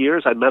many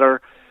years. I met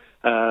her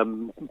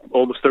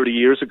almost 30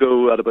 years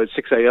ago at about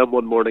 6 a.m.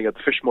 one morning at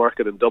the fish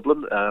market in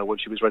Dublin when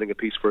she was writing a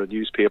piece for a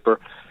newspaper.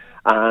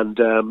 And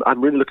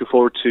I'm really looking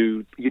forward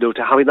to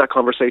having that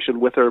conversation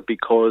with her,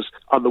 because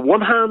on the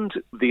one hand,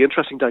 the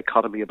interesting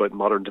dichotomy about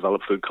modern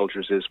developed food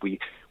cultures is we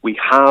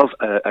have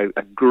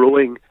a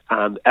growing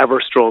and ever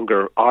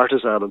stronger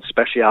artisan and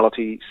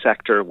speciality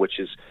sector which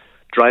is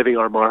driving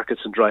our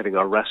markets and driving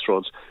our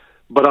restaurants.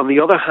 But on the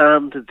other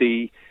hand,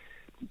 the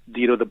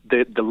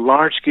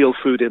large-scale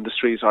food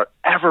industries are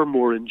ever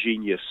more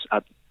ingenious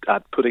at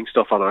putting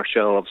stuff on our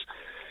shelves,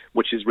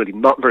 which is really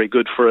not very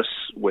good for us,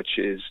 which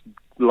is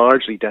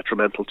largely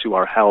detrimental to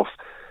our health,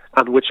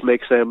 and which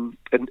makes them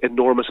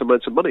enormous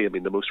amounts of money. I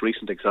mean, the most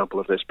recent example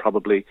of this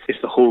probably is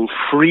the whole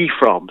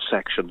free-from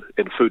section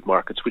in food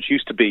markets, which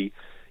used to be,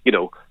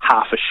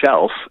 half a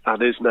shelf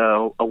and is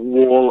now a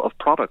wall of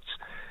products.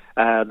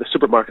 The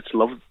supermarkets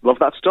love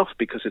that stuff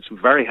because it's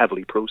very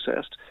heavily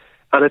processed.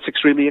 And it's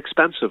extremely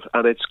expensive,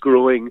 and it's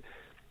growing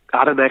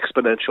at an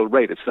exponential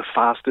rate. It's the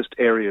fastest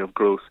area of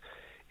growth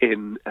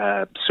in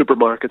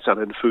supermarkets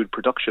and in food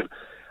production.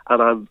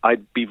 And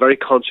I'd be very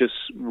conscious,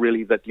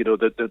 really, that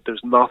that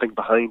there's nothing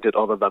behind it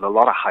other than a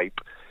lot of hype,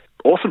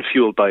 often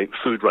fueled by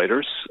food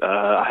writers,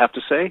 I have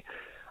to say.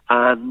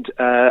 And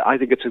I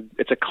think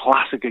it's a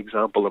classic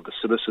example of the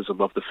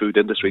cynicism of the food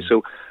industry.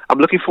 So I'm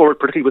looking forward,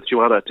 particularly with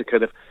Joanna, to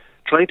kind of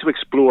trying to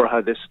explore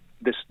how this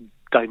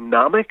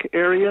dynamic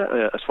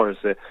area, as far as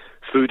the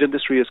food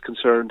industry is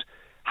concerned,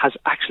 has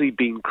actually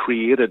been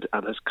created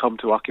and has come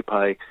to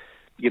occupy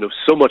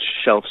so much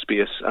shelf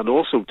space, and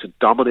also to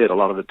dominate a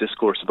lot of the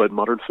discourse about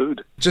modern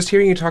food. Just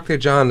hearing you talk there,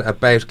 John,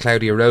 about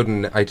Claudia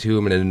Roden, I too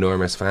am an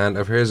enormous fan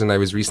of hers, and I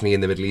was recently in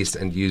the Middle East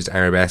and used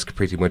Arabesque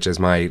pretty much as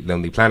my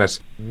Lonely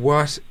Planet.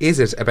 What is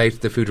it about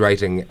the food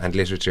writing and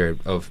literature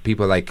of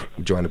people like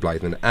Joanna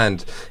Blythman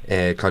and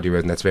Claudia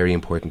Roden that's very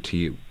important to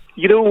you?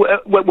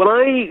 When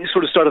I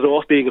sort of started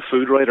off being a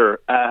food writer,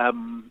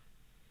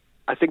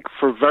 I think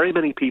for very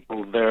many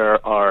people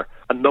there are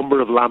a number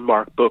of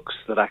landmark books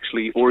that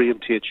actually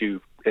orientate you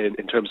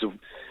in terms of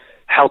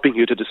helping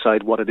you to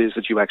decide what it is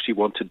that you actually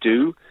want to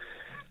do.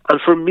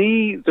 And for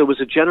me, there was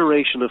a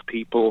generation of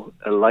people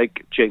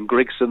like Jane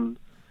Grigson,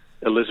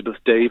 Elizabeth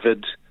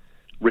David,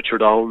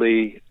 Richard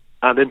Olney,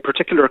 and in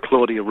particular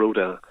Claudia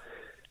Roden,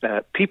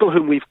 people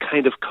whom we've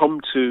kind of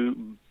come to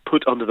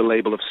put under the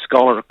label of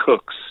scholar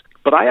cooks.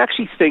 But I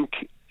actually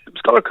think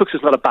scholar cooks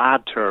is not a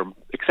bad term,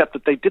 except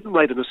that they didn't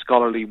write in a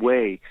scholarly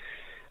way.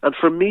 And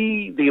for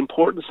me, the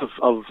importance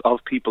of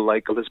people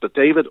like Elizabeth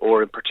David,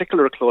 or in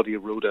particular Claudia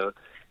Roden,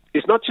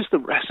 is not just the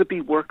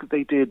recipe work that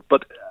they did,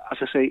 but as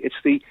I say, it's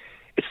the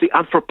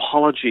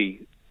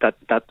anthropology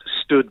that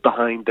stood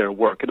behind their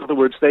work. In other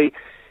words, they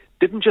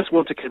didn't just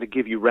want to kind of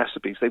give you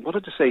recipes. They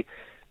wanted to say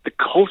the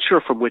culture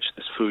from which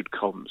this food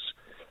comes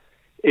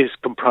is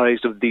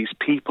comprised of these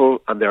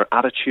people and their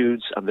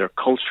attitudes and their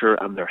culture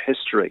and their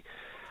history.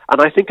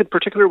 And I think in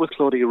particular with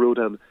Claudia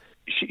Roden,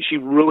 she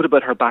wrote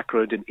about her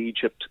background in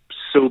Egypt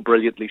so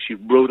brilliantly. She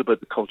wrote about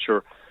the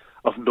culture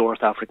of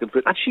North African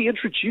food, and she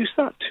introduced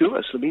that to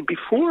us. I mean,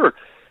 before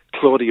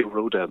Claudia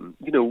Roden,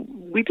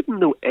 we didn't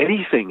know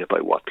anything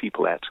about what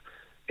people ate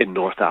in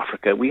North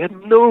Africa. We had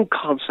no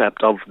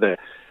concept of the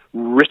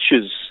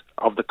riches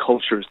of the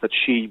cultures that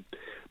she,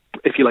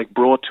 if you like,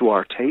 brought to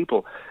our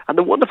table. And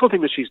the wonderful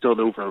thing that she's done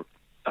over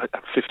a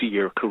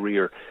 50-year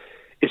career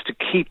is to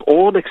keep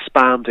on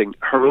expanding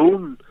her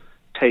own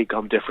take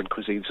on different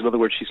cuisines. In other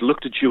words, she's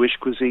looked at Jewish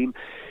cuisine.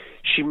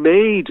 She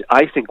made,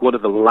 I think, one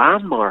of the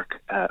landmark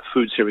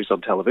food series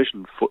on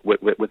television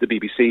with the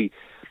BBC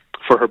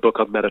for her book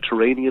on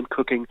Mediterranean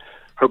cooking.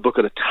 Her book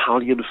on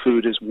Italian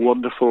food is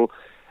wonderful.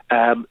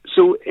 As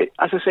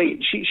I say,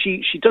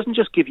 she doesn't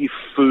just give you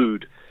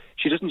food.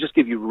 She doesn't just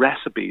give you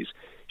recipes.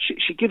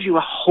 She gives you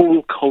a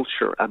whole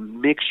culture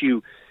and makes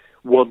you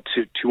want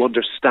to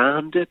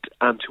understand it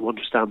and to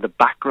understand the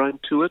background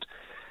to it.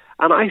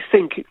 And I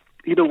think,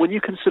 when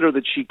you consider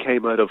that she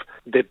came out of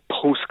the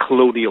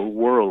post-colonial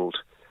world,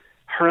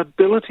 her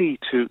ability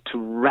to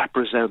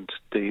represent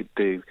the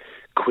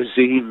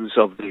cuisines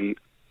of the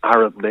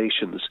Arab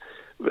nations,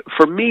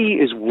 for me,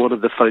 is one of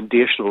the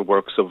foundational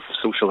works of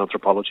social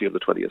anthropology of the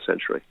 20th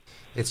century.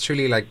 It's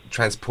truly like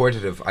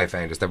transportative, I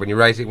found, is that when you're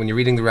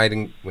reading the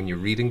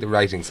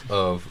writings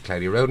of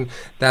Claudia Roden,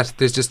 that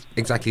there's just,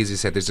 exactly as you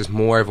said, there's just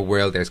more of a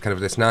world there.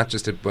 It's not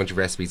just a bunch of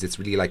recipes, it's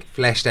really like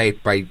fleshed out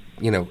by,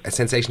 a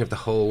sensation of the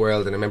whole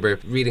world. And I remember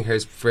reading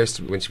hers first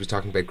when she was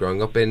talking about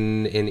growing up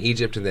in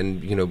Egypt, and then,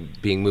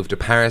 being moved to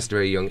Paris at a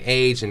very young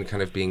age and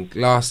kind of being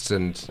lost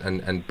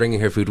and bringing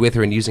her food with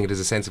her and using it as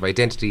a sense of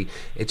identity.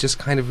 It just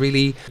kind of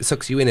really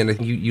sucks you in, and I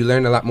think you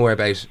learn a lot more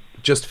about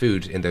just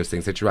food in those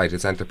things. That you're right,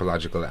 it's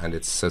anthropological and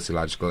it's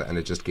sociological, and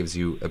it just gives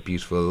you a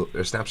beautiful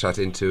snapshot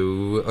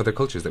into other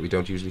cultures that we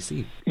don't usually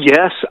see.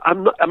 Yes,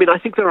 I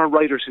think there are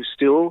writers who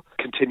still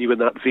continue in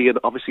that vein.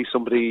 Obviously,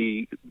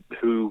 somebody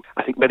who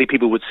I think many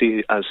people would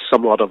see as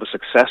somewhat of a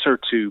successor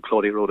to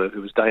Claudia Roden,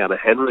 who was Diana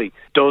Henry,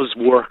 does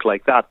work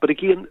like that. But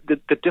again,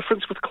 the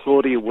difference with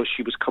Claudia was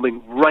she was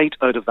coming right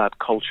out of that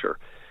culture,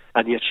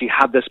 and yet she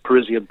had this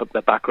Parisian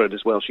background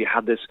as well. She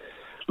had this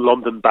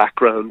London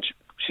background.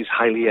 She's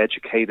highly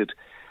educated,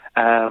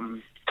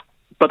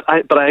 but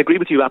I agree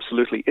with you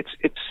absolutely.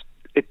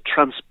 It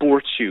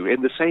transports you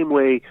in the same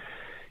way.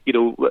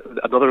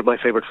 Another of my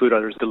favorite food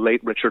writers, the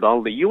late Richard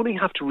Olney. You only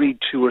have to read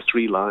 2 or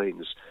 3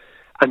 lines,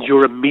 and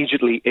you're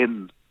immediately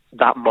in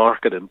that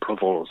market in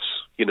Provence.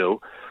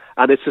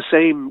 And it's the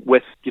same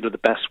with the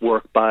best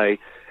work by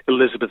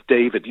Elizabeth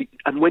David.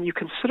 And when you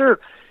consider,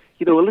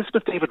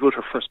 Elizabeth David wrote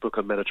her first book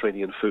on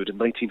Mediterranean food in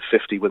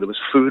 1950 when there was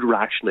food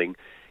rationing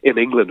in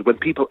England, when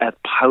people ate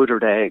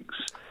powdered eggs.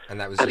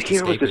 And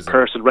here was this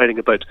person writing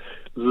about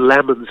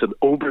lemons and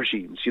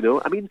aubergines,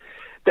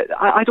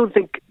 I don't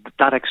think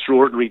that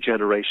extraordinary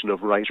generation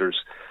of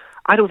writers,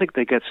 I don't think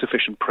they get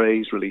sufficient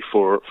praise really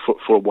for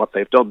what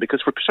they've done,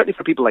 because certainly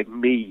for people like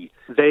me,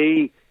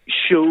 they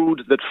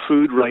showed that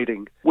food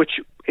writing, which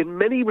in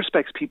many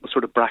respects people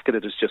sort of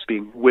bracketed as just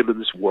being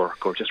women's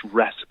work or just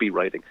recipe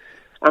writing,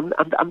 and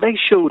they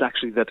showed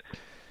actually that,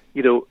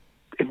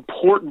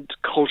 important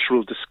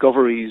cultural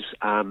discoveries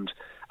and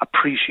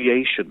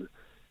appreciation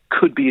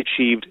could be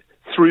achieved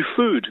through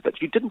food,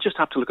 that you didn't just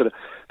have to look at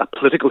a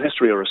political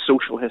history or a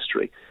social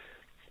history,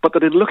 but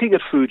that in looking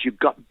at food, you've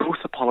got both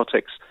the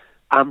politics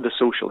and the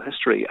social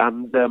history.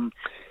 And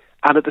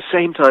at the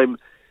same time,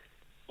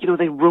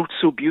 they wrote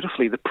so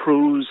beautifully. The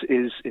prose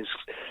is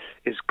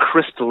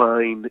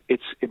crystalline,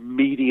 it's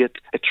immediate,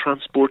 it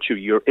transports you.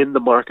 You're in the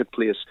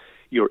marketplace,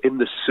 you're in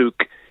the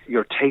souk,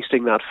 you're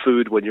tasting that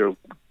food when you're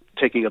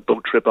taking a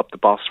boat trip up the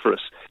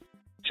Bosphorus.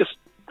 Just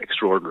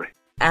extraordinary.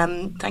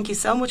 Thank you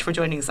so much for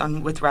joining us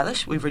on With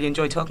Relish. We've really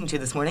enjoyed talking to you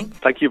this morning.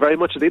 Thank you very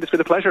much indeed. It's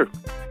been a pleasure.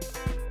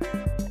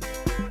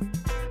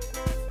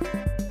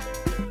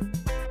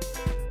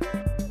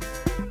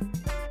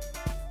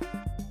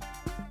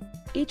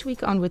 Each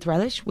week on With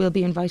Relish, we'll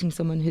be inviting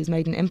someone who's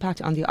made an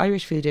impact on the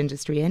Irish food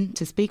industry in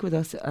to speak with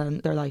us on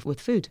their life with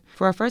food.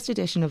 For our first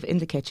edition of In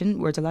the Kitchen,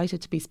 we're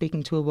delighted to be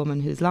speaking to a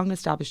woman who's long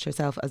established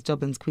herself as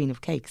Dublin's Queen of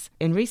Cakes.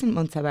 In recent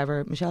months,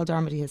 however, Michelle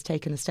Darmody has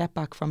taken a step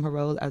back from her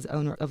role as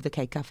owner of the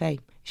Cake Cafe.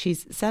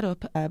 She's set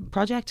up a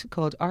project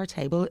called Our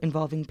Table,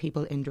 involving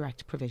people in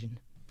direct provision.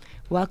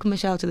 Welcome,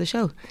 Michelle, to the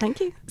show. Thank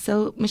you.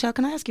 So, Michelle,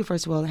 can I ask you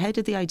first of all, how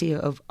did the idea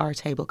of Our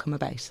Table come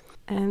about?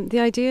 The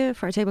idea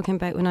for Our Table came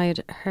about when I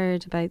had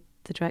heard about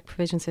the direct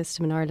provision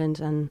system in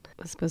Ireland, and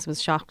I suppose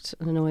was shocked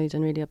and annoyed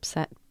and really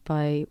upset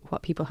by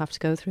what people have to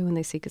go through when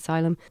they seek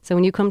asylum. So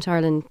when you come to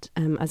Ireland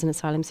as an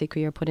asylum seeker,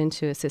 you're put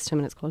into a system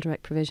and it's called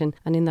direct provision.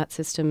 And in that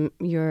system,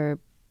 I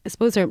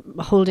suppose they're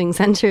holding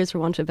centres, for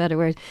want of a better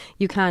word.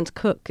 You can't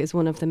cook is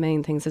one of the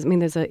main things. I mean,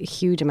 there's a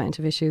huge amount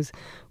of issues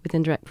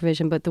within direct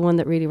provision, but the one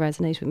that really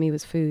resonated with me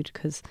was food,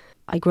 because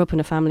I grew up in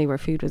a family where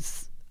food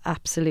was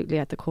absolutely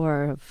at the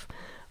core of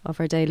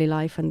our daily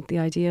life, and the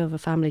idea of a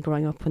family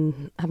growing up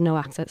and have no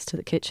access to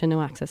the kitchen,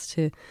 no access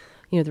to,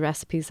 the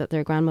recipes that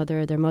their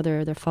grandmother, their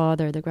mother, their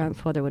father, their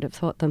grandfather would have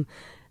taught them.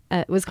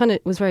 Was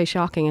very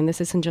shocking. And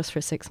this isn't just for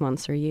 6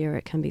 months or a year.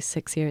 It can be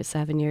 6 years,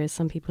 7 years.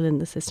 Some people in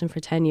the system for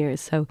 10 years.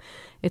 So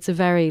it's a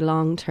very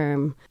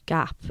long-term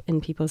gap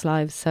in people's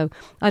lives. So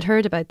I'd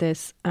heard about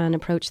this and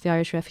approached the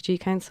Irish Refugee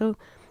Council,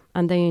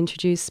 and they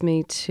introduced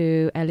me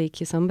to Ellie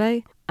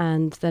Kisumbe.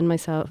 And then my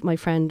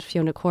friend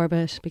Fiona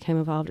Corbett became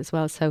involved as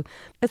well. So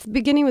at the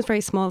beginning it was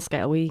very small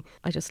scale.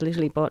 I just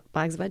literally bought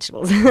bags of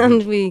vegetables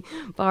and we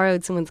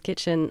borrowed someone's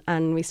kitchen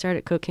and we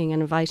started cooking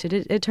and invited.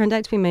 It turned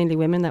out to be mainly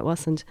women. That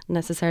wasn't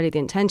necessarily the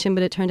intention,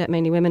 but it turned out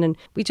mainly women. And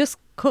we just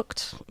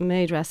cooked,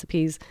 made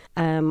recipes.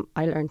 I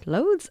learned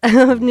loads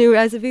of new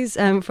recipes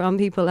from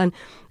people. And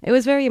it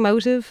was very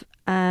emotive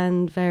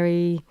and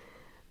very,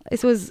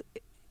 it was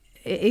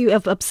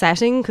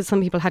upsetting, because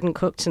some people hadn't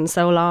cooked in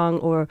so long,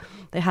 or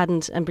they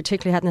hadn't, and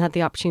particularly hadn't had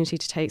the opportunity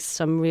to taste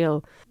some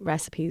real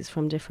recipes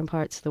from different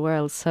parts of the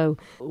world. So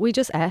we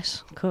just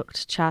ate,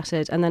 cooked,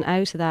 chatted, and then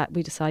out of that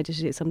we decided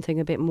to do something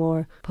a bit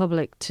more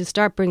public, to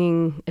start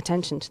bringing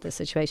attention to the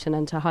situation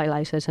and to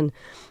highlight it, and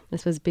I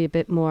suppose be a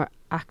bit more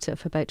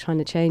active about trying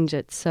to change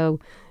it. So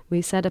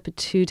we set up a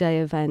 2-day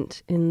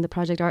event in the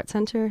Project Art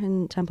Centre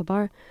in Temple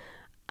Bar.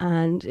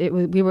 And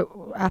we were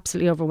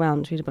absolutely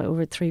overwhelmed. We had about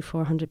over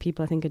 300-400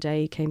 people, I think, a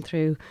day came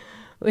through.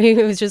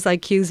 It was just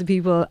like queues of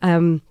people.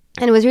 And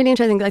it was really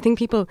interesting. I think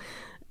people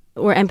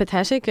were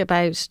empathetic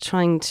about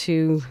trying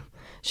to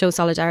show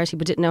solidarity,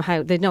 but didn't know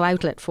how. They'd no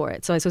outlet for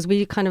it. So I suppose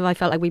I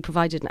felt like we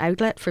provided an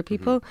outlet for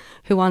people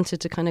who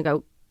wanted to kind of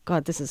go,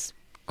 God, this is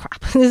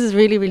crap. This is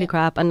really, really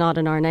crap, and not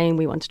in our name.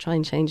 We want to try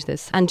and change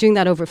this. And doing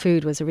that over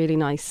food was a really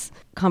nice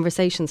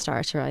conversation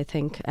starter, I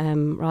think,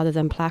 rather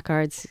than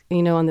placards,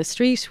 on the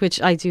street, which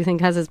I do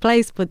think has its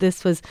place. But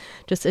this was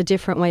just a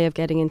different way of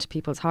getting into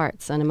people's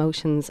hearts and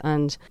emotions,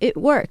 and it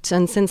worked.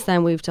 And since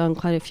then, we've done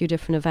quite a few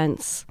different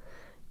events,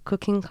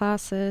 cooking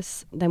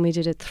classes. Then we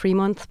did a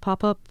 3-month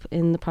pop-up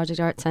in the Project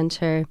Art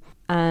Centre,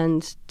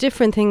 and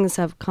different things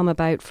have come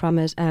about from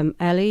it.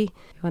 Ellie,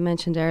 who I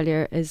mentioned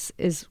earlier, is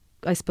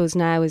I suppose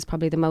now is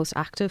probably the most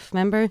active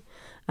member,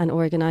 and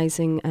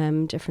organising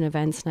different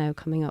events now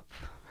coming up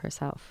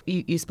herself.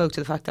 You spoke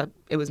to the fact that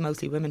it was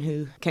mostly women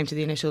who came to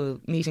the initial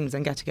meetings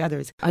and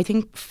get-togethers. I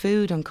think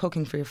food and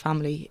cooking for your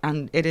family,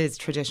 and it is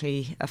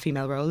traditionally a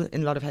female role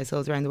in a lot of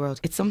households around the world,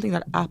 it's something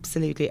that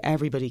absolutely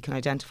everybody can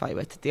identify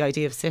with. The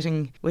idea of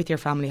sitting with your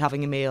family,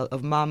 having a meal,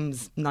 of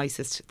mom's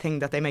nicest thing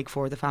that they make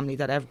for the family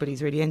that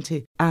everybody's really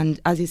into. And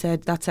as you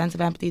said, that sense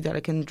of empathy that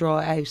it can draw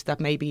out, that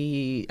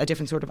maybe a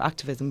different sort of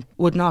activism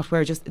would not,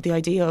 where just the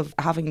idea of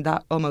having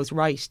that almost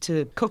right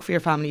to cook for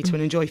your family, to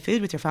enjoy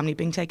food with your family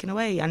being taken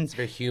away. And it's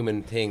very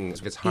human thing.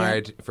 It's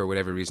hard for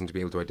whatever reason to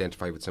be able to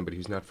identify with somebody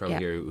who's not from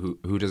here,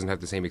 who doesn't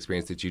have the same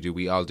experience that you do.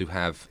 We all do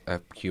have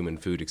a human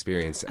food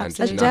experience.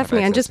 Absolutely. And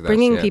definitely, and just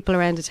bringing people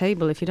around a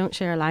table, if you don't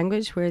share a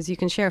language, whereas you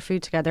can share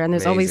food together, and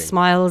there's always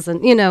smiles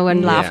and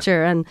and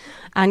laughter,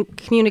 and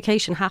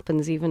communication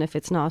happens even if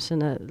it's not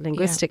in a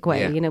linguistic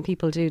way.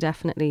 People do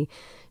definitely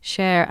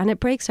share, and it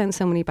breaks down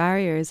so many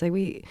barriers. Like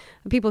we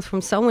people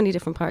from so many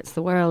different parts of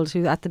the world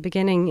who at the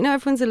beginning, you know,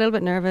 everyone's a little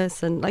bit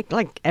nervous, and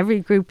like every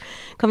group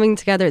coming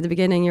together at the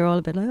beginning, you're all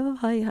a bit like, oh,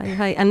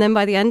 hi, and then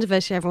by the end of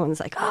it, everyone's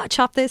like, oh,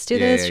 chop this, do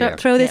this,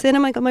 throw this in, oh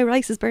my god, my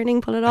rice is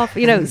burning, pull it off,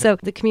 you know. So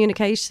the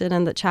communication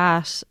and the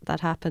chat that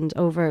happened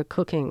over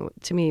cooking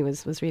to me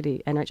was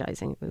really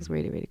energizing. It was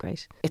really, really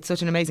great. It's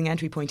such an amazing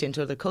entry point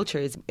into other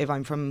cultures. If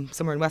I'm from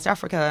somewhere in West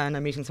Africa and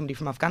I'm meeting somebody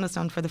from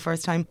Afghanistan for the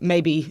first time,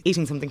 maybe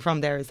eating something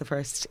from there is the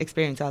first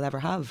experience I'll ever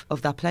have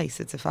of that place.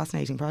 It's a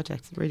fascinating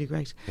project. It's really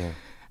great. Yeah.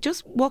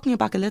 Just walking it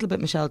back a little bit,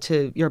 Michelle,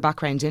 to your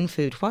background in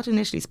food, what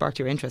initially sparked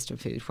your interest in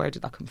food? Where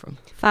did that come from?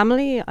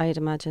 Family, I'd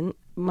imagine.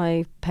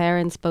 My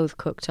parents both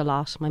cooked a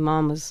lot. My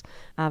mom was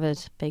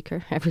avid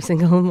baker. Every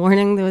single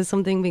morning there was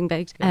something being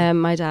baked.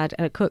 My dad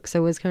a cook,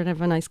 so it was kind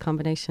of a nice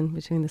combination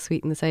between the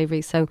sweet and the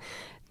savoury. So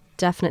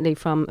definitely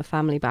from a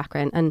family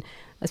background. And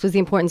I suppose the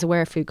importance of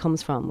where food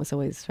comes from was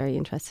always very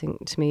interesting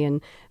to me.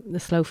 And the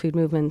slow food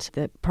movement,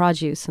 the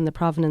produce and the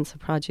provenance of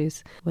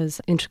produce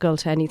was integral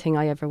to anything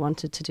I ever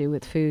wanted to do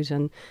with food.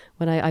 And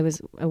when I was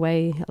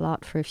away a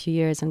lot for a few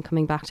years and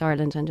coming back to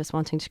Ireland and just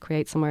wanting to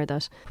create somewhere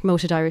that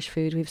promoted Irish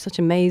food, we have such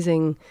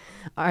amazing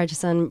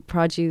artisan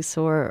produce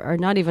or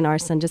not even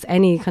artisan, just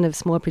any kind of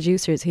small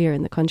producers here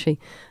in the country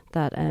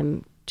that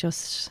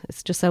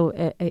it's just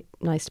so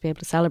nice to be able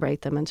to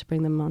celebrate them and to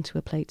bring them onto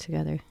a plate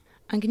together.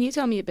 And can you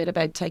tell me a bit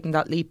about taking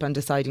that leap and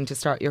deciding to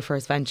start your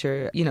first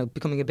venture? You know,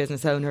 becoming a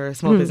business owner, a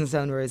small business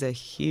owner is a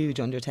huge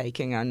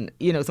undertaking, and,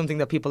 you know, something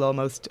that people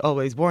almost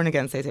always warn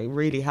against. They say,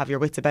 really have your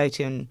wits about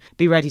you and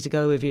be ready to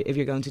go if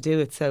you're going to do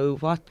it. So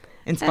what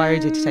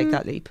inspired you to take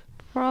that leap?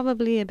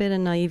 Probably a bit of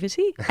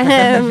naivety.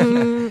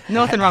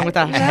 Nothing wrong with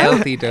that.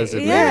 Healthy does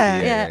it.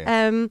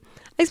 Yeah.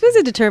 I suppose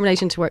a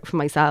determination to work for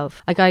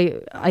myself. Like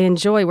I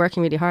enjoy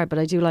working really hard, but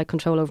I do like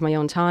control over my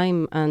own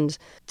time and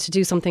to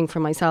do something for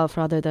myself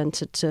rather than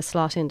to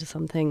slot into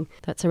something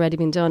that's already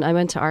been done. I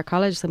went to art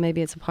college, so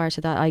maybe it's a part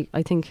of that.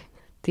 I think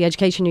the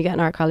education you get in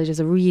art college is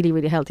a really,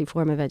 really healthy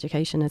form of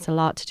education. It's a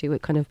lot to do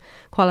with kind of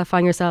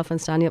qualifying yourself and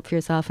standing up for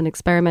yourself and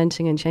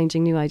experimenting and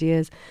changing new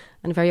ideas,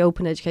 and a very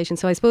open education.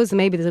 So I suppose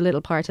maybe there's a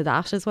little part of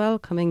that as well.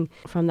 Coming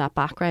from that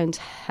background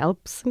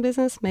helps in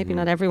business. Maybe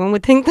not everyone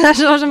would think that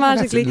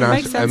automatically.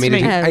 Makes sense. I mean,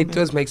 to me. it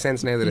does make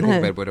sense now that I think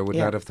about it, but I would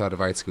not have thought of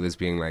art school as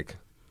being like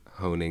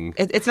honing.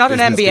 It's not an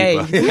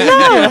MBA.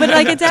 No, but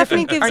like it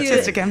definitely gives you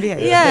artistic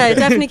MBA. Yeah, it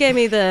definitely gave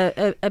me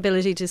the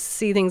ability to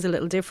see things a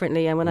little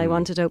differently. And when I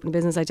wanted to open a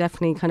business, I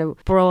definitely kind of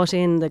brought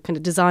in the kind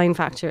of design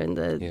factor and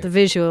the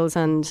visuals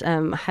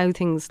and how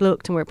things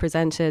looked and were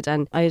presented.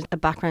 And I had a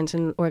background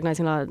in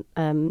organising a lot of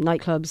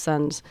nightclubs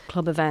and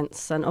club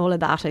events and all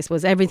of that. I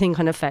suppose everything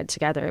kind of fed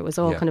together. It was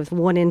all kind of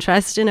one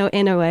interest, you know,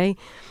 in a way.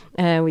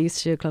 We used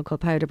to do a club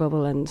called Powder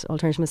Bubble and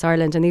Alternative Miss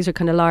Ireland, and these are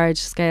kind of large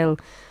scale,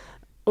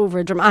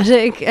 over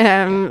dramatic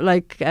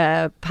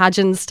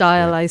pageant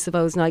style, I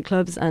suppose,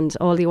 nightclubs, and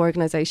all the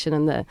organisation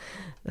and the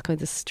kind of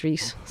the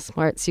street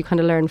smarts you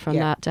kind of learn from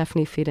that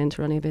definitely feed into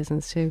running a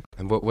business too.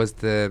 And what was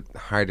the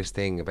hardest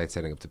thing about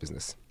setting up the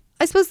business?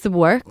 I suppose the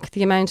work,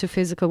 the amount of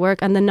physical work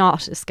and the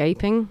not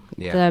escaping.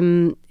 Yeah.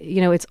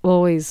 You know, it's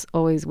always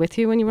with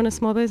you when you run a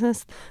small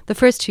business. The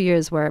first 2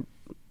 years were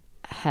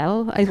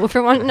hell.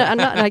 For one, I'm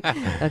not like,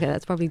 okay,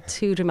 that's probably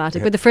too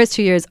dramatic, but the first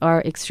 2 years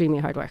are extremely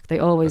hard work. They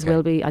always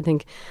will be. I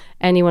think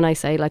anyone I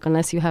say, like,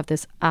 unless you have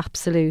this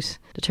absolute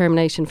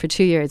determination for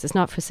 2 years, it's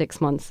not for 6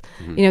 months.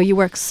 You know, you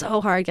work so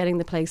hard getting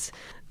the place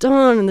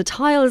done and the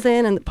tiles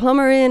in and the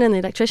plumber in and the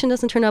electrician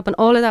doesn't turn up and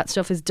all of that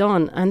stuff is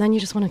done, and then you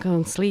just want to go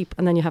and sleep,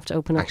 and then you have to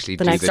open up the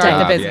next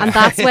day, and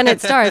that's when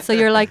it starts. So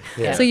you're like,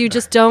 so you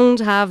just don't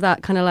have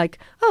that kind of like,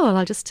 oh well,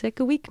 I'll just take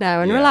a week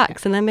now and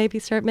relax and then maybe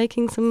start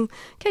making some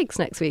cakes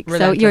next week.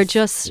 Relentless. So you're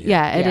just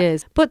it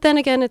is. But then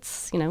again,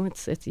 it's, you know,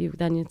 it's you,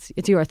 then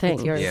it's your thing.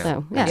 It's yours.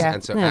 So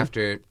And so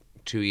after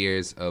 2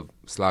 years of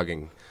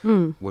slogging,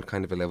 what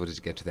kind of a level did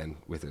you get to then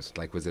with it?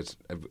 Like, was it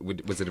a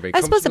very, I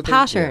suppose, a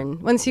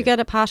pattern. Once you get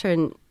a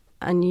pattern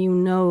and you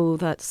know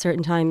that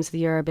certain times of the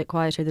year are a bit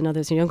quieter than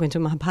others, you don't go into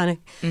a mad panic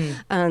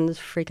and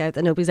freak out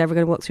that nobody's ever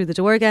going to walk through the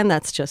door again.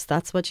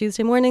 That's what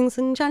Tuesday mornings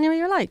in January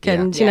are like.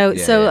 And, you know,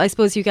 I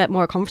suppose you get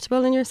more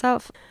comfortable in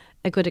yourself.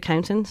 A good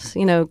accountant,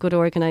 you know, good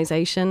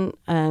organisation.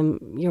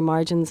 Your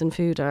margins in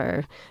food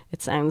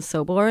it sounds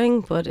so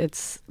boring, but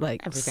it's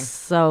like everything.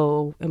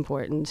 So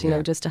important, you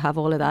know, just to have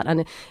all of that.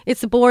 And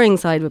it's the boring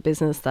side of a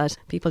business that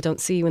people don't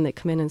see when they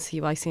come in and see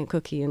you icing a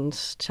cookie and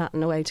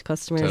chatting away to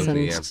customers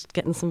and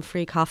getting some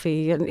free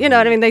coffee. And you know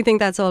what I mean? They think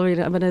that's all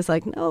really, but it's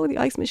like, no, the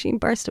ice machine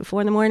burst at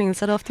 4 a.m. and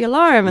set off the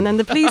alarm, and then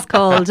the police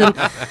called, and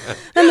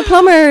then the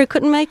plumber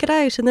couldn't make it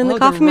out, and then the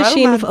coffee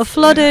machine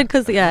flooded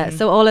because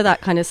so all of that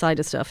kind of side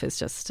of stuff is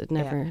just, it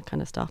never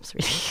kind of stops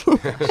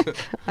really.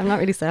 I'm not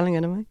really selling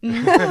it, am I?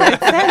 It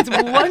sounds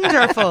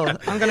wonderful.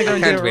 I'm going to go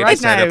and do it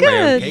right now.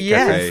 Good.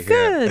 Yes,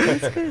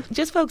 good.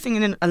 Just focusing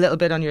in a little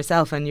bit on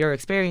yourself and your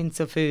experience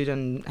of food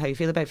and how you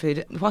feel about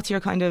food. What's your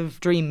kind of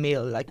dream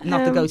meal? Like,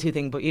 not the go-to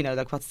thing, but, you know,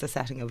 like, what's the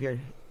setting of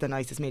the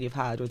nicest meal you've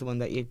had, or the one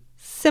that you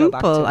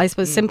Simple, I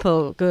suppose.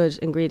 Simple, good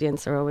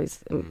ingredients are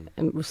always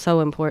so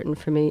important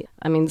for me.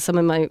 I mean, some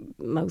of my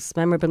most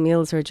memorable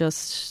meals are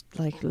just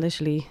like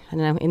literally, I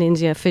don't know, in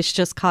India, fish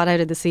just caught out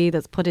of the sea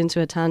that's put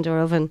into a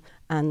tandoor oven,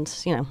 and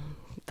you know,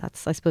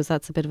 I suppose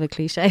that's a bit of a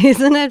cliche,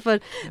 isn't it?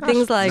 But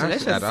things like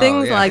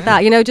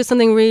that, you know, just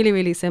something really,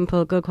 really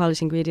simple, good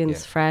quality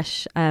ingredients,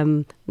 fresh,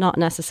 not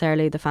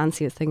necessarily the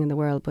fanciest thing in the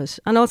world, but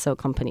and also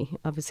company.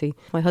 Obviously,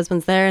 my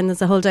husband's there, and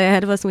there's a whole day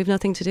ahead of us, and we've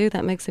nothing to do.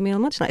 That makes the meal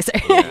much nicer.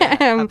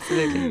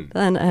 Absolutely.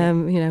 Than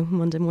you know,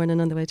 Monday morning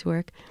on the way to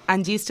work.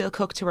 And do you still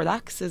cook to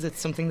relax? Is it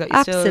something that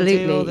you still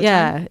do all the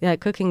time? Yeah.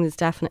 Cooking is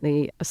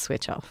definitely a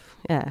switch off.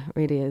 Yeah, it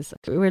really is.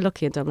 We're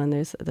lucky in Dublin.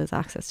 There's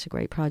access to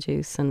great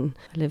produce, and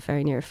I live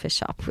very near a fish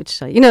shop, which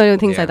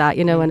things like that.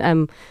 You know,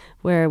 and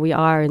where we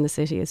are in the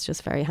city is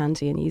just very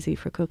handy and easy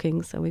for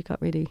cooking. So we've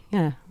got really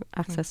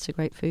access to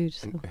great food.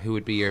 So. Who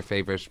would be your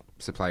favourite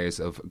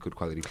suppliers of good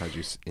quality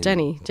produce?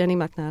 Jenny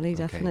McNally,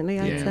 definitely.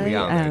 I'd say. We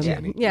all know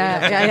Jenny.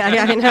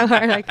 I know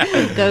her. Like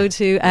go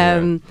to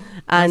and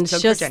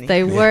just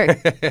they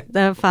work.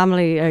 The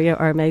family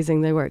are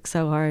amazing. They work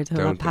so hard.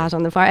 Pat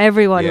on the fire.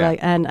 Everyone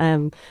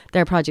and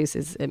their produce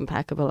is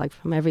impeccable. Like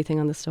from everything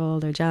on the stall,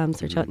 their jams,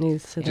 their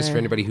chutneys. To just for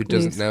anybody who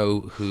doesn't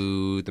know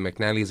who the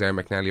McNallys are,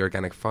 McNally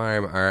Organic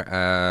Farm are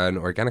an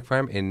organic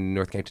farm in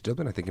North County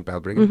Dublin, I think in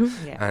Balbriggan,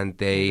 and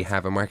they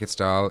have a market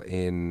stall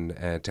in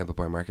Temple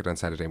Bar Market on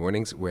Saturday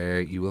mornings,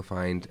 where you will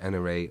find an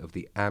array of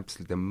the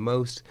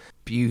most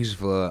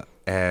beautiful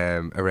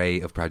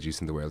array of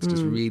produce in the world. It's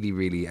just really,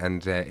 really,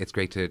 and it's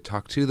great to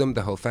talk to them.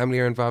 The whole family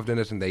are involved in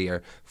it, and they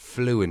are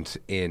fluent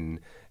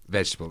in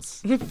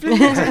vegetables. And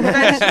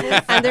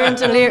they're in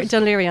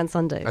Dún Laoghaire on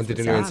Sundays. And the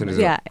Dún Laoghaire on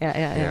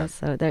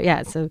Sundays.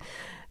 Yeah. So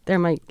they're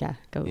my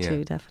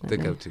go-to, definitely. The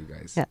go-to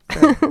guys. Yeah.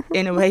 So,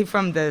 in a way,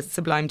 from the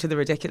sublime to the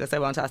ridiculous, I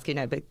want to ask you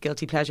now about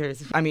guilty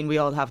pleasures. I mean, we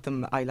all have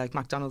them. I like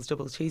McDonald's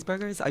double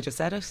cheeseburgers. I just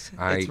said it.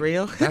 It's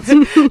real. A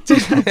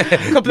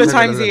couple of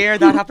times a year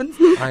that happens.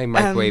 I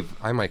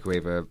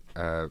microwave a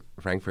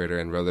Frankfurter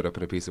and roll it up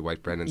in a piece of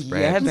white bread and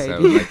spread. Yeah,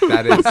 baby. So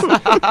that is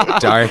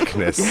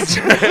darkness.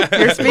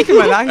 You're speaking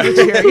my language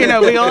here. You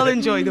know, we all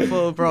enjoy the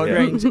full broad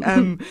range.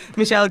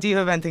 Michelle, do you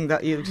have anything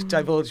that you'd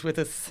divulge with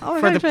us for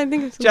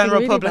the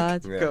general really public?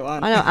 Bad. Yeah. Go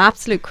on. I know,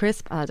 absolute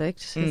crisp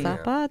addict. Is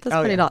that bad? That's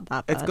probably not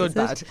that bad. It's good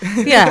bad.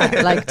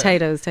 Yeah, like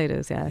potatoes,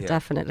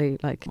 definitely,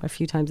 like a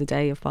few times a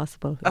day if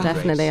possible.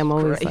 Definitely, I'm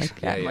always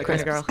like, my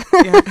kind of girl.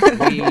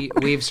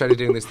 We've started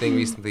doing this thing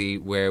recently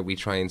where we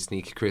try and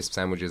sneak crisp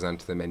sandwiches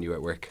onto the menu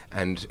at work,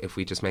 and if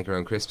we just make our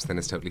own crisps, then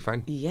it's totally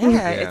fine.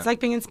 It's like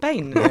being in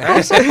Spain.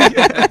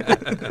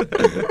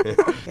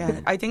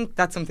 I think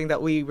that's something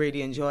that we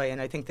really enjoy, and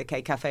I think the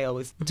Cake Cafe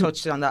always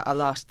touched on that a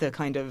lot, the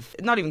kind of,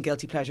 not even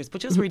guilty pleasures,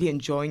 but just really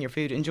enjoying your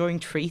food, enjoying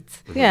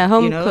treats. Yeah,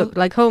 home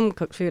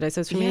cooked food. I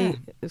suppose for me,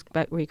 it's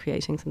about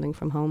recreating something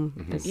from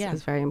home.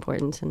 Is very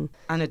important. And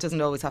it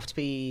doesn't always have to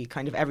be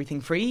kind of everything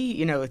free,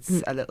 you know,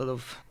 it's a little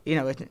of, you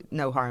know,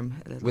 no harm.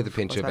 With a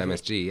pinch of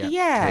MSG,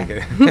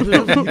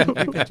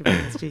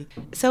 MSG.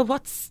 So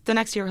what's the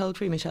next year hold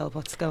for you, Michelle?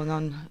 What's going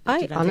on?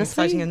 I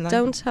honestly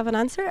don't have an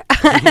answer,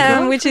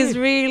 which is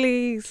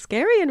really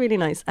scary and really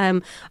nice.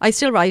 I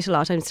still write a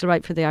lot. I still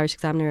write for the Irish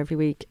Examiner every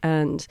week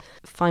and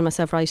find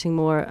myself writing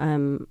more.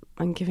 I'm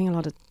giving a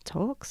lot of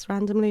talks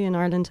randomly in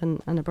Ireland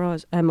and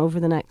abroad over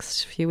the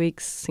next few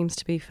weeks. Seems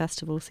to be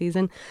festival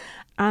season.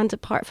 And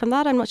apart from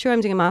that, I'm not sure.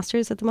 I'm doing a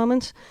master's at the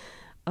moment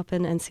up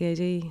in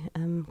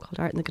NCAD called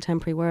Art in the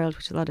Contemporary World,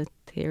 which is a lot of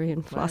theory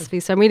and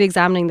philosophy. So I'm really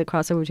examining the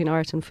crossover between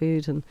art and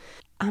food, and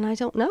I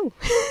don't know.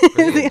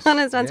 The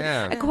honest answer.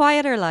 A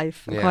quieter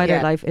life.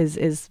 Life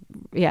is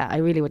I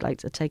really would like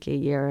to take a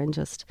year and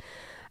just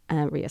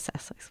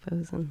reassess, I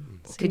suppose. And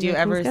could you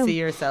ever see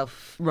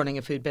yourself running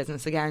a food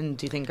business again?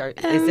 Do you think,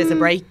 is this a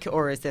break,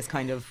 or is this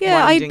kind of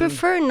I'd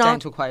prefer not down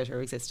to a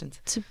quieter existence?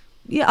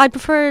 I'd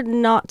prefer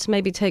not to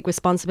maybe take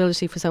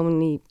responsibility for so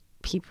many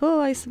people,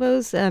 I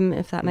suppose,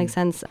 if that makes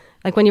sense.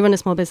 Like when you run a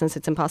small business,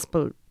 it's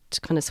impossible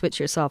to kind of switch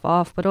yourself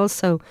off, but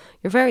also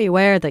you're very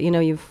aware that,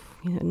 you've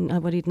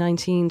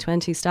 19,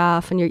 20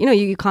 staff, and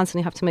you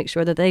constantly have to make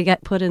sure that they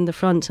get put in the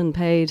front and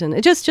paid, and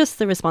it just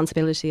the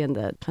responsibility and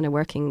the kind of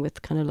working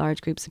with kind of large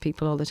groups of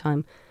people all the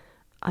time.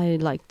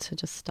 I'd like to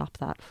just stop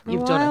that for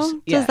You've a while. done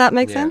it. Yeah. Does that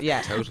make sense?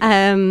 Yeah, totally.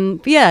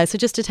 So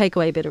just to take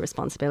away a bit of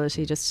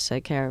responsibility, just to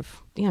take care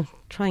of,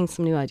 trying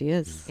some new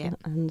ideas. Yeah.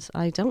 And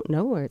I don't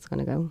know where it's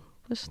going to go.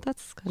 But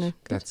that's kind of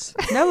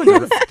no one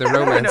knows. The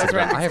romance of it.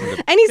 I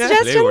haven't any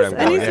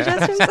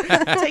suggestions?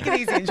 Take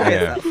it easy, enjoy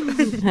yourself.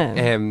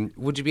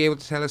 Would you be able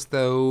to tell us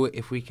though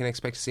if we can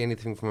expect to see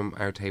anything from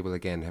our table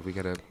again? Have we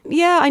got a?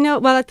 Yeah, I know.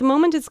 Well, at the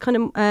moment it's kind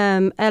of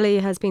Ellie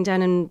has been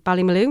down in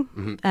Ballymaloe,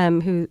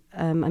 who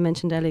I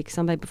mentioned Ellie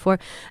Kisombe before.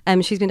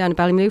 She's been down in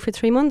Ballymaloe for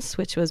 3 months,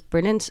 which was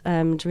brilliant.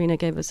 Darina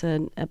gave us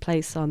a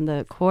place on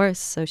the course,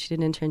 so she did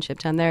an internship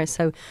down there.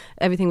 So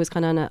everything was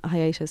kind of on a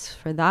hiatus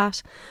for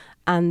that,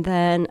 and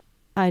then.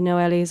 I know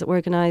Ellie's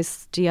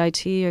organised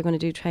DIT are going to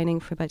do training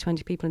for about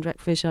 20 people in direct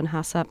provision,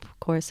 HACCP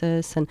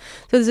courses, and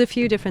so there's a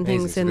few different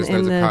things so in the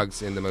the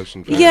cogs in the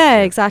motion.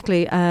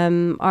 Exactly.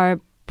 Our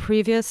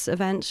previous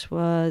event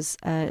was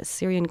a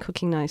Syrian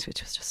cooking night,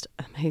 which was just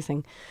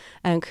amazing.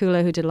 And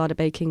Kula, who did a lot of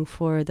baking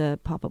for the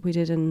pop-up we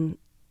did in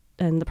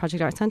the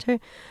Project Art Centre,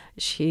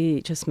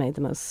 she just made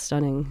the most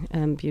stunning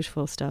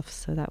beautiful stuff.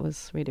 So that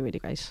was really, really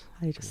great.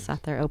 I just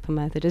sat there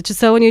open-mouthed. It's just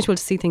so unusual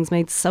to see things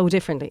made so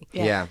differently.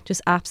 Yeah.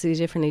 Just absolutely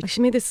differently.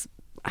 She made this,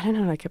 I don't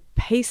know, like a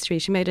pastry.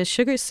 She made a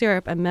sugar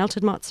syrup and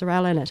melted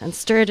mozzarella in it and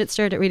stirred it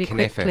really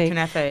quickly.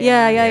 Knafe,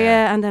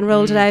 yeah. And then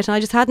rolled it out. And I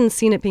just hadn't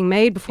seen it being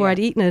made before. I'd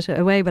eaten it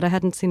away, but I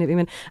hadn't seen it being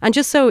made. And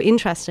just so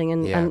interesting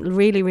and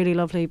really, really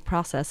lovely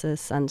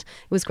processes. And it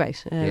was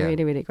great.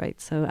 Really, really great.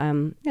 So,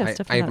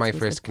 stuff like I had that my was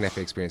first good. knafe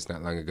experience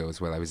not long ago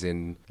as well. I was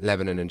in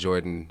Lebanon and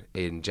Jordan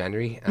in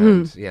January.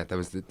 And that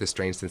was the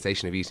strange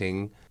sensation of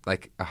eating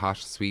like a hot,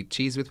 sweet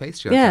cheese with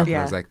pastry on top. And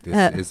I was like,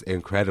 this is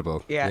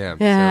incredible. Yeah.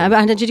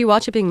 And did you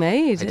watch it being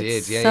made? I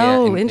did,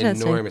 So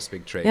interesting. Enormous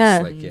big trays.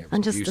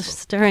 And just beautiful. the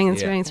stirring and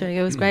stirring.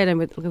 It was great, and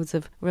with loads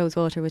of rose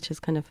water, which is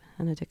kind of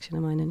an addiction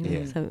of mine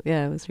anyway. So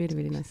it was really,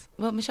 really nice.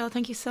 Well, Michelle,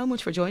 thank you so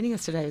much for joining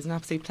us today. It was an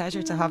absolute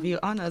pleasure to have you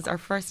on as our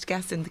first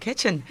guest in the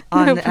kitchen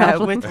on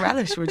with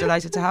Relish. We're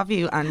delighted to have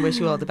you and wish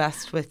you all the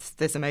best with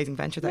this amazing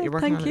venture that you're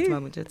working on at the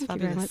moment. It's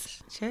Thank you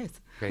fabulous. very much.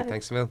 Cheers. Great,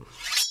 thanks, Emil.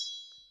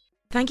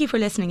 Thank you for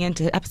listening in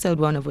to episode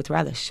 1 of With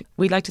Relish.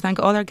 We'd like to thank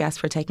all our guests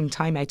for taking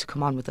time out to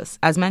come on with us.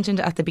 As mentioned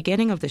at the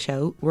beginning of the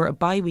show, we're a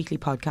bi-weekly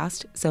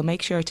podcast, so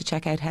make sure to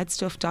check out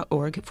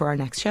headstuff.org for our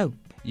next show.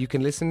 You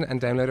can listen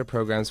and download our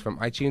programmes from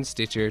iTunes,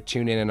 Stitcher,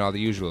 TuneIn and all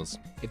the usuals.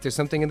 If there's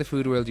something in the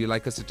food world you'd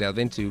like us to delve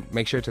into,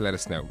 make sure to let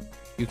us know.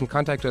 You can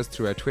contact us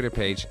through our Twitter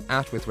page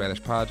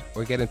 @WithRelishPod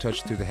or get in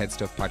touch through the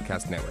Headstuff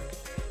Podcast Network.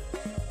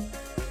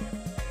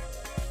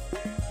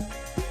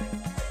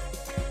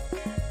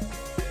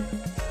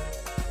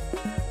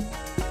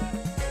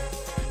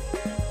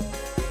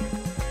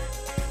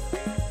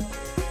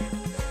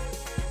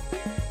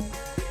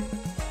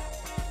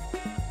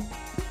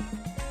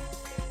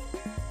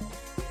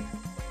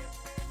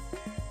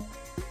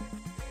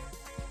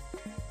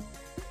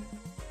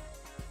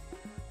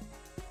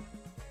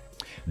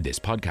 This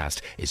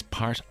podcast is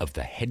part of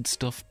the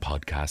Headstuff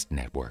Podcast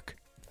Network.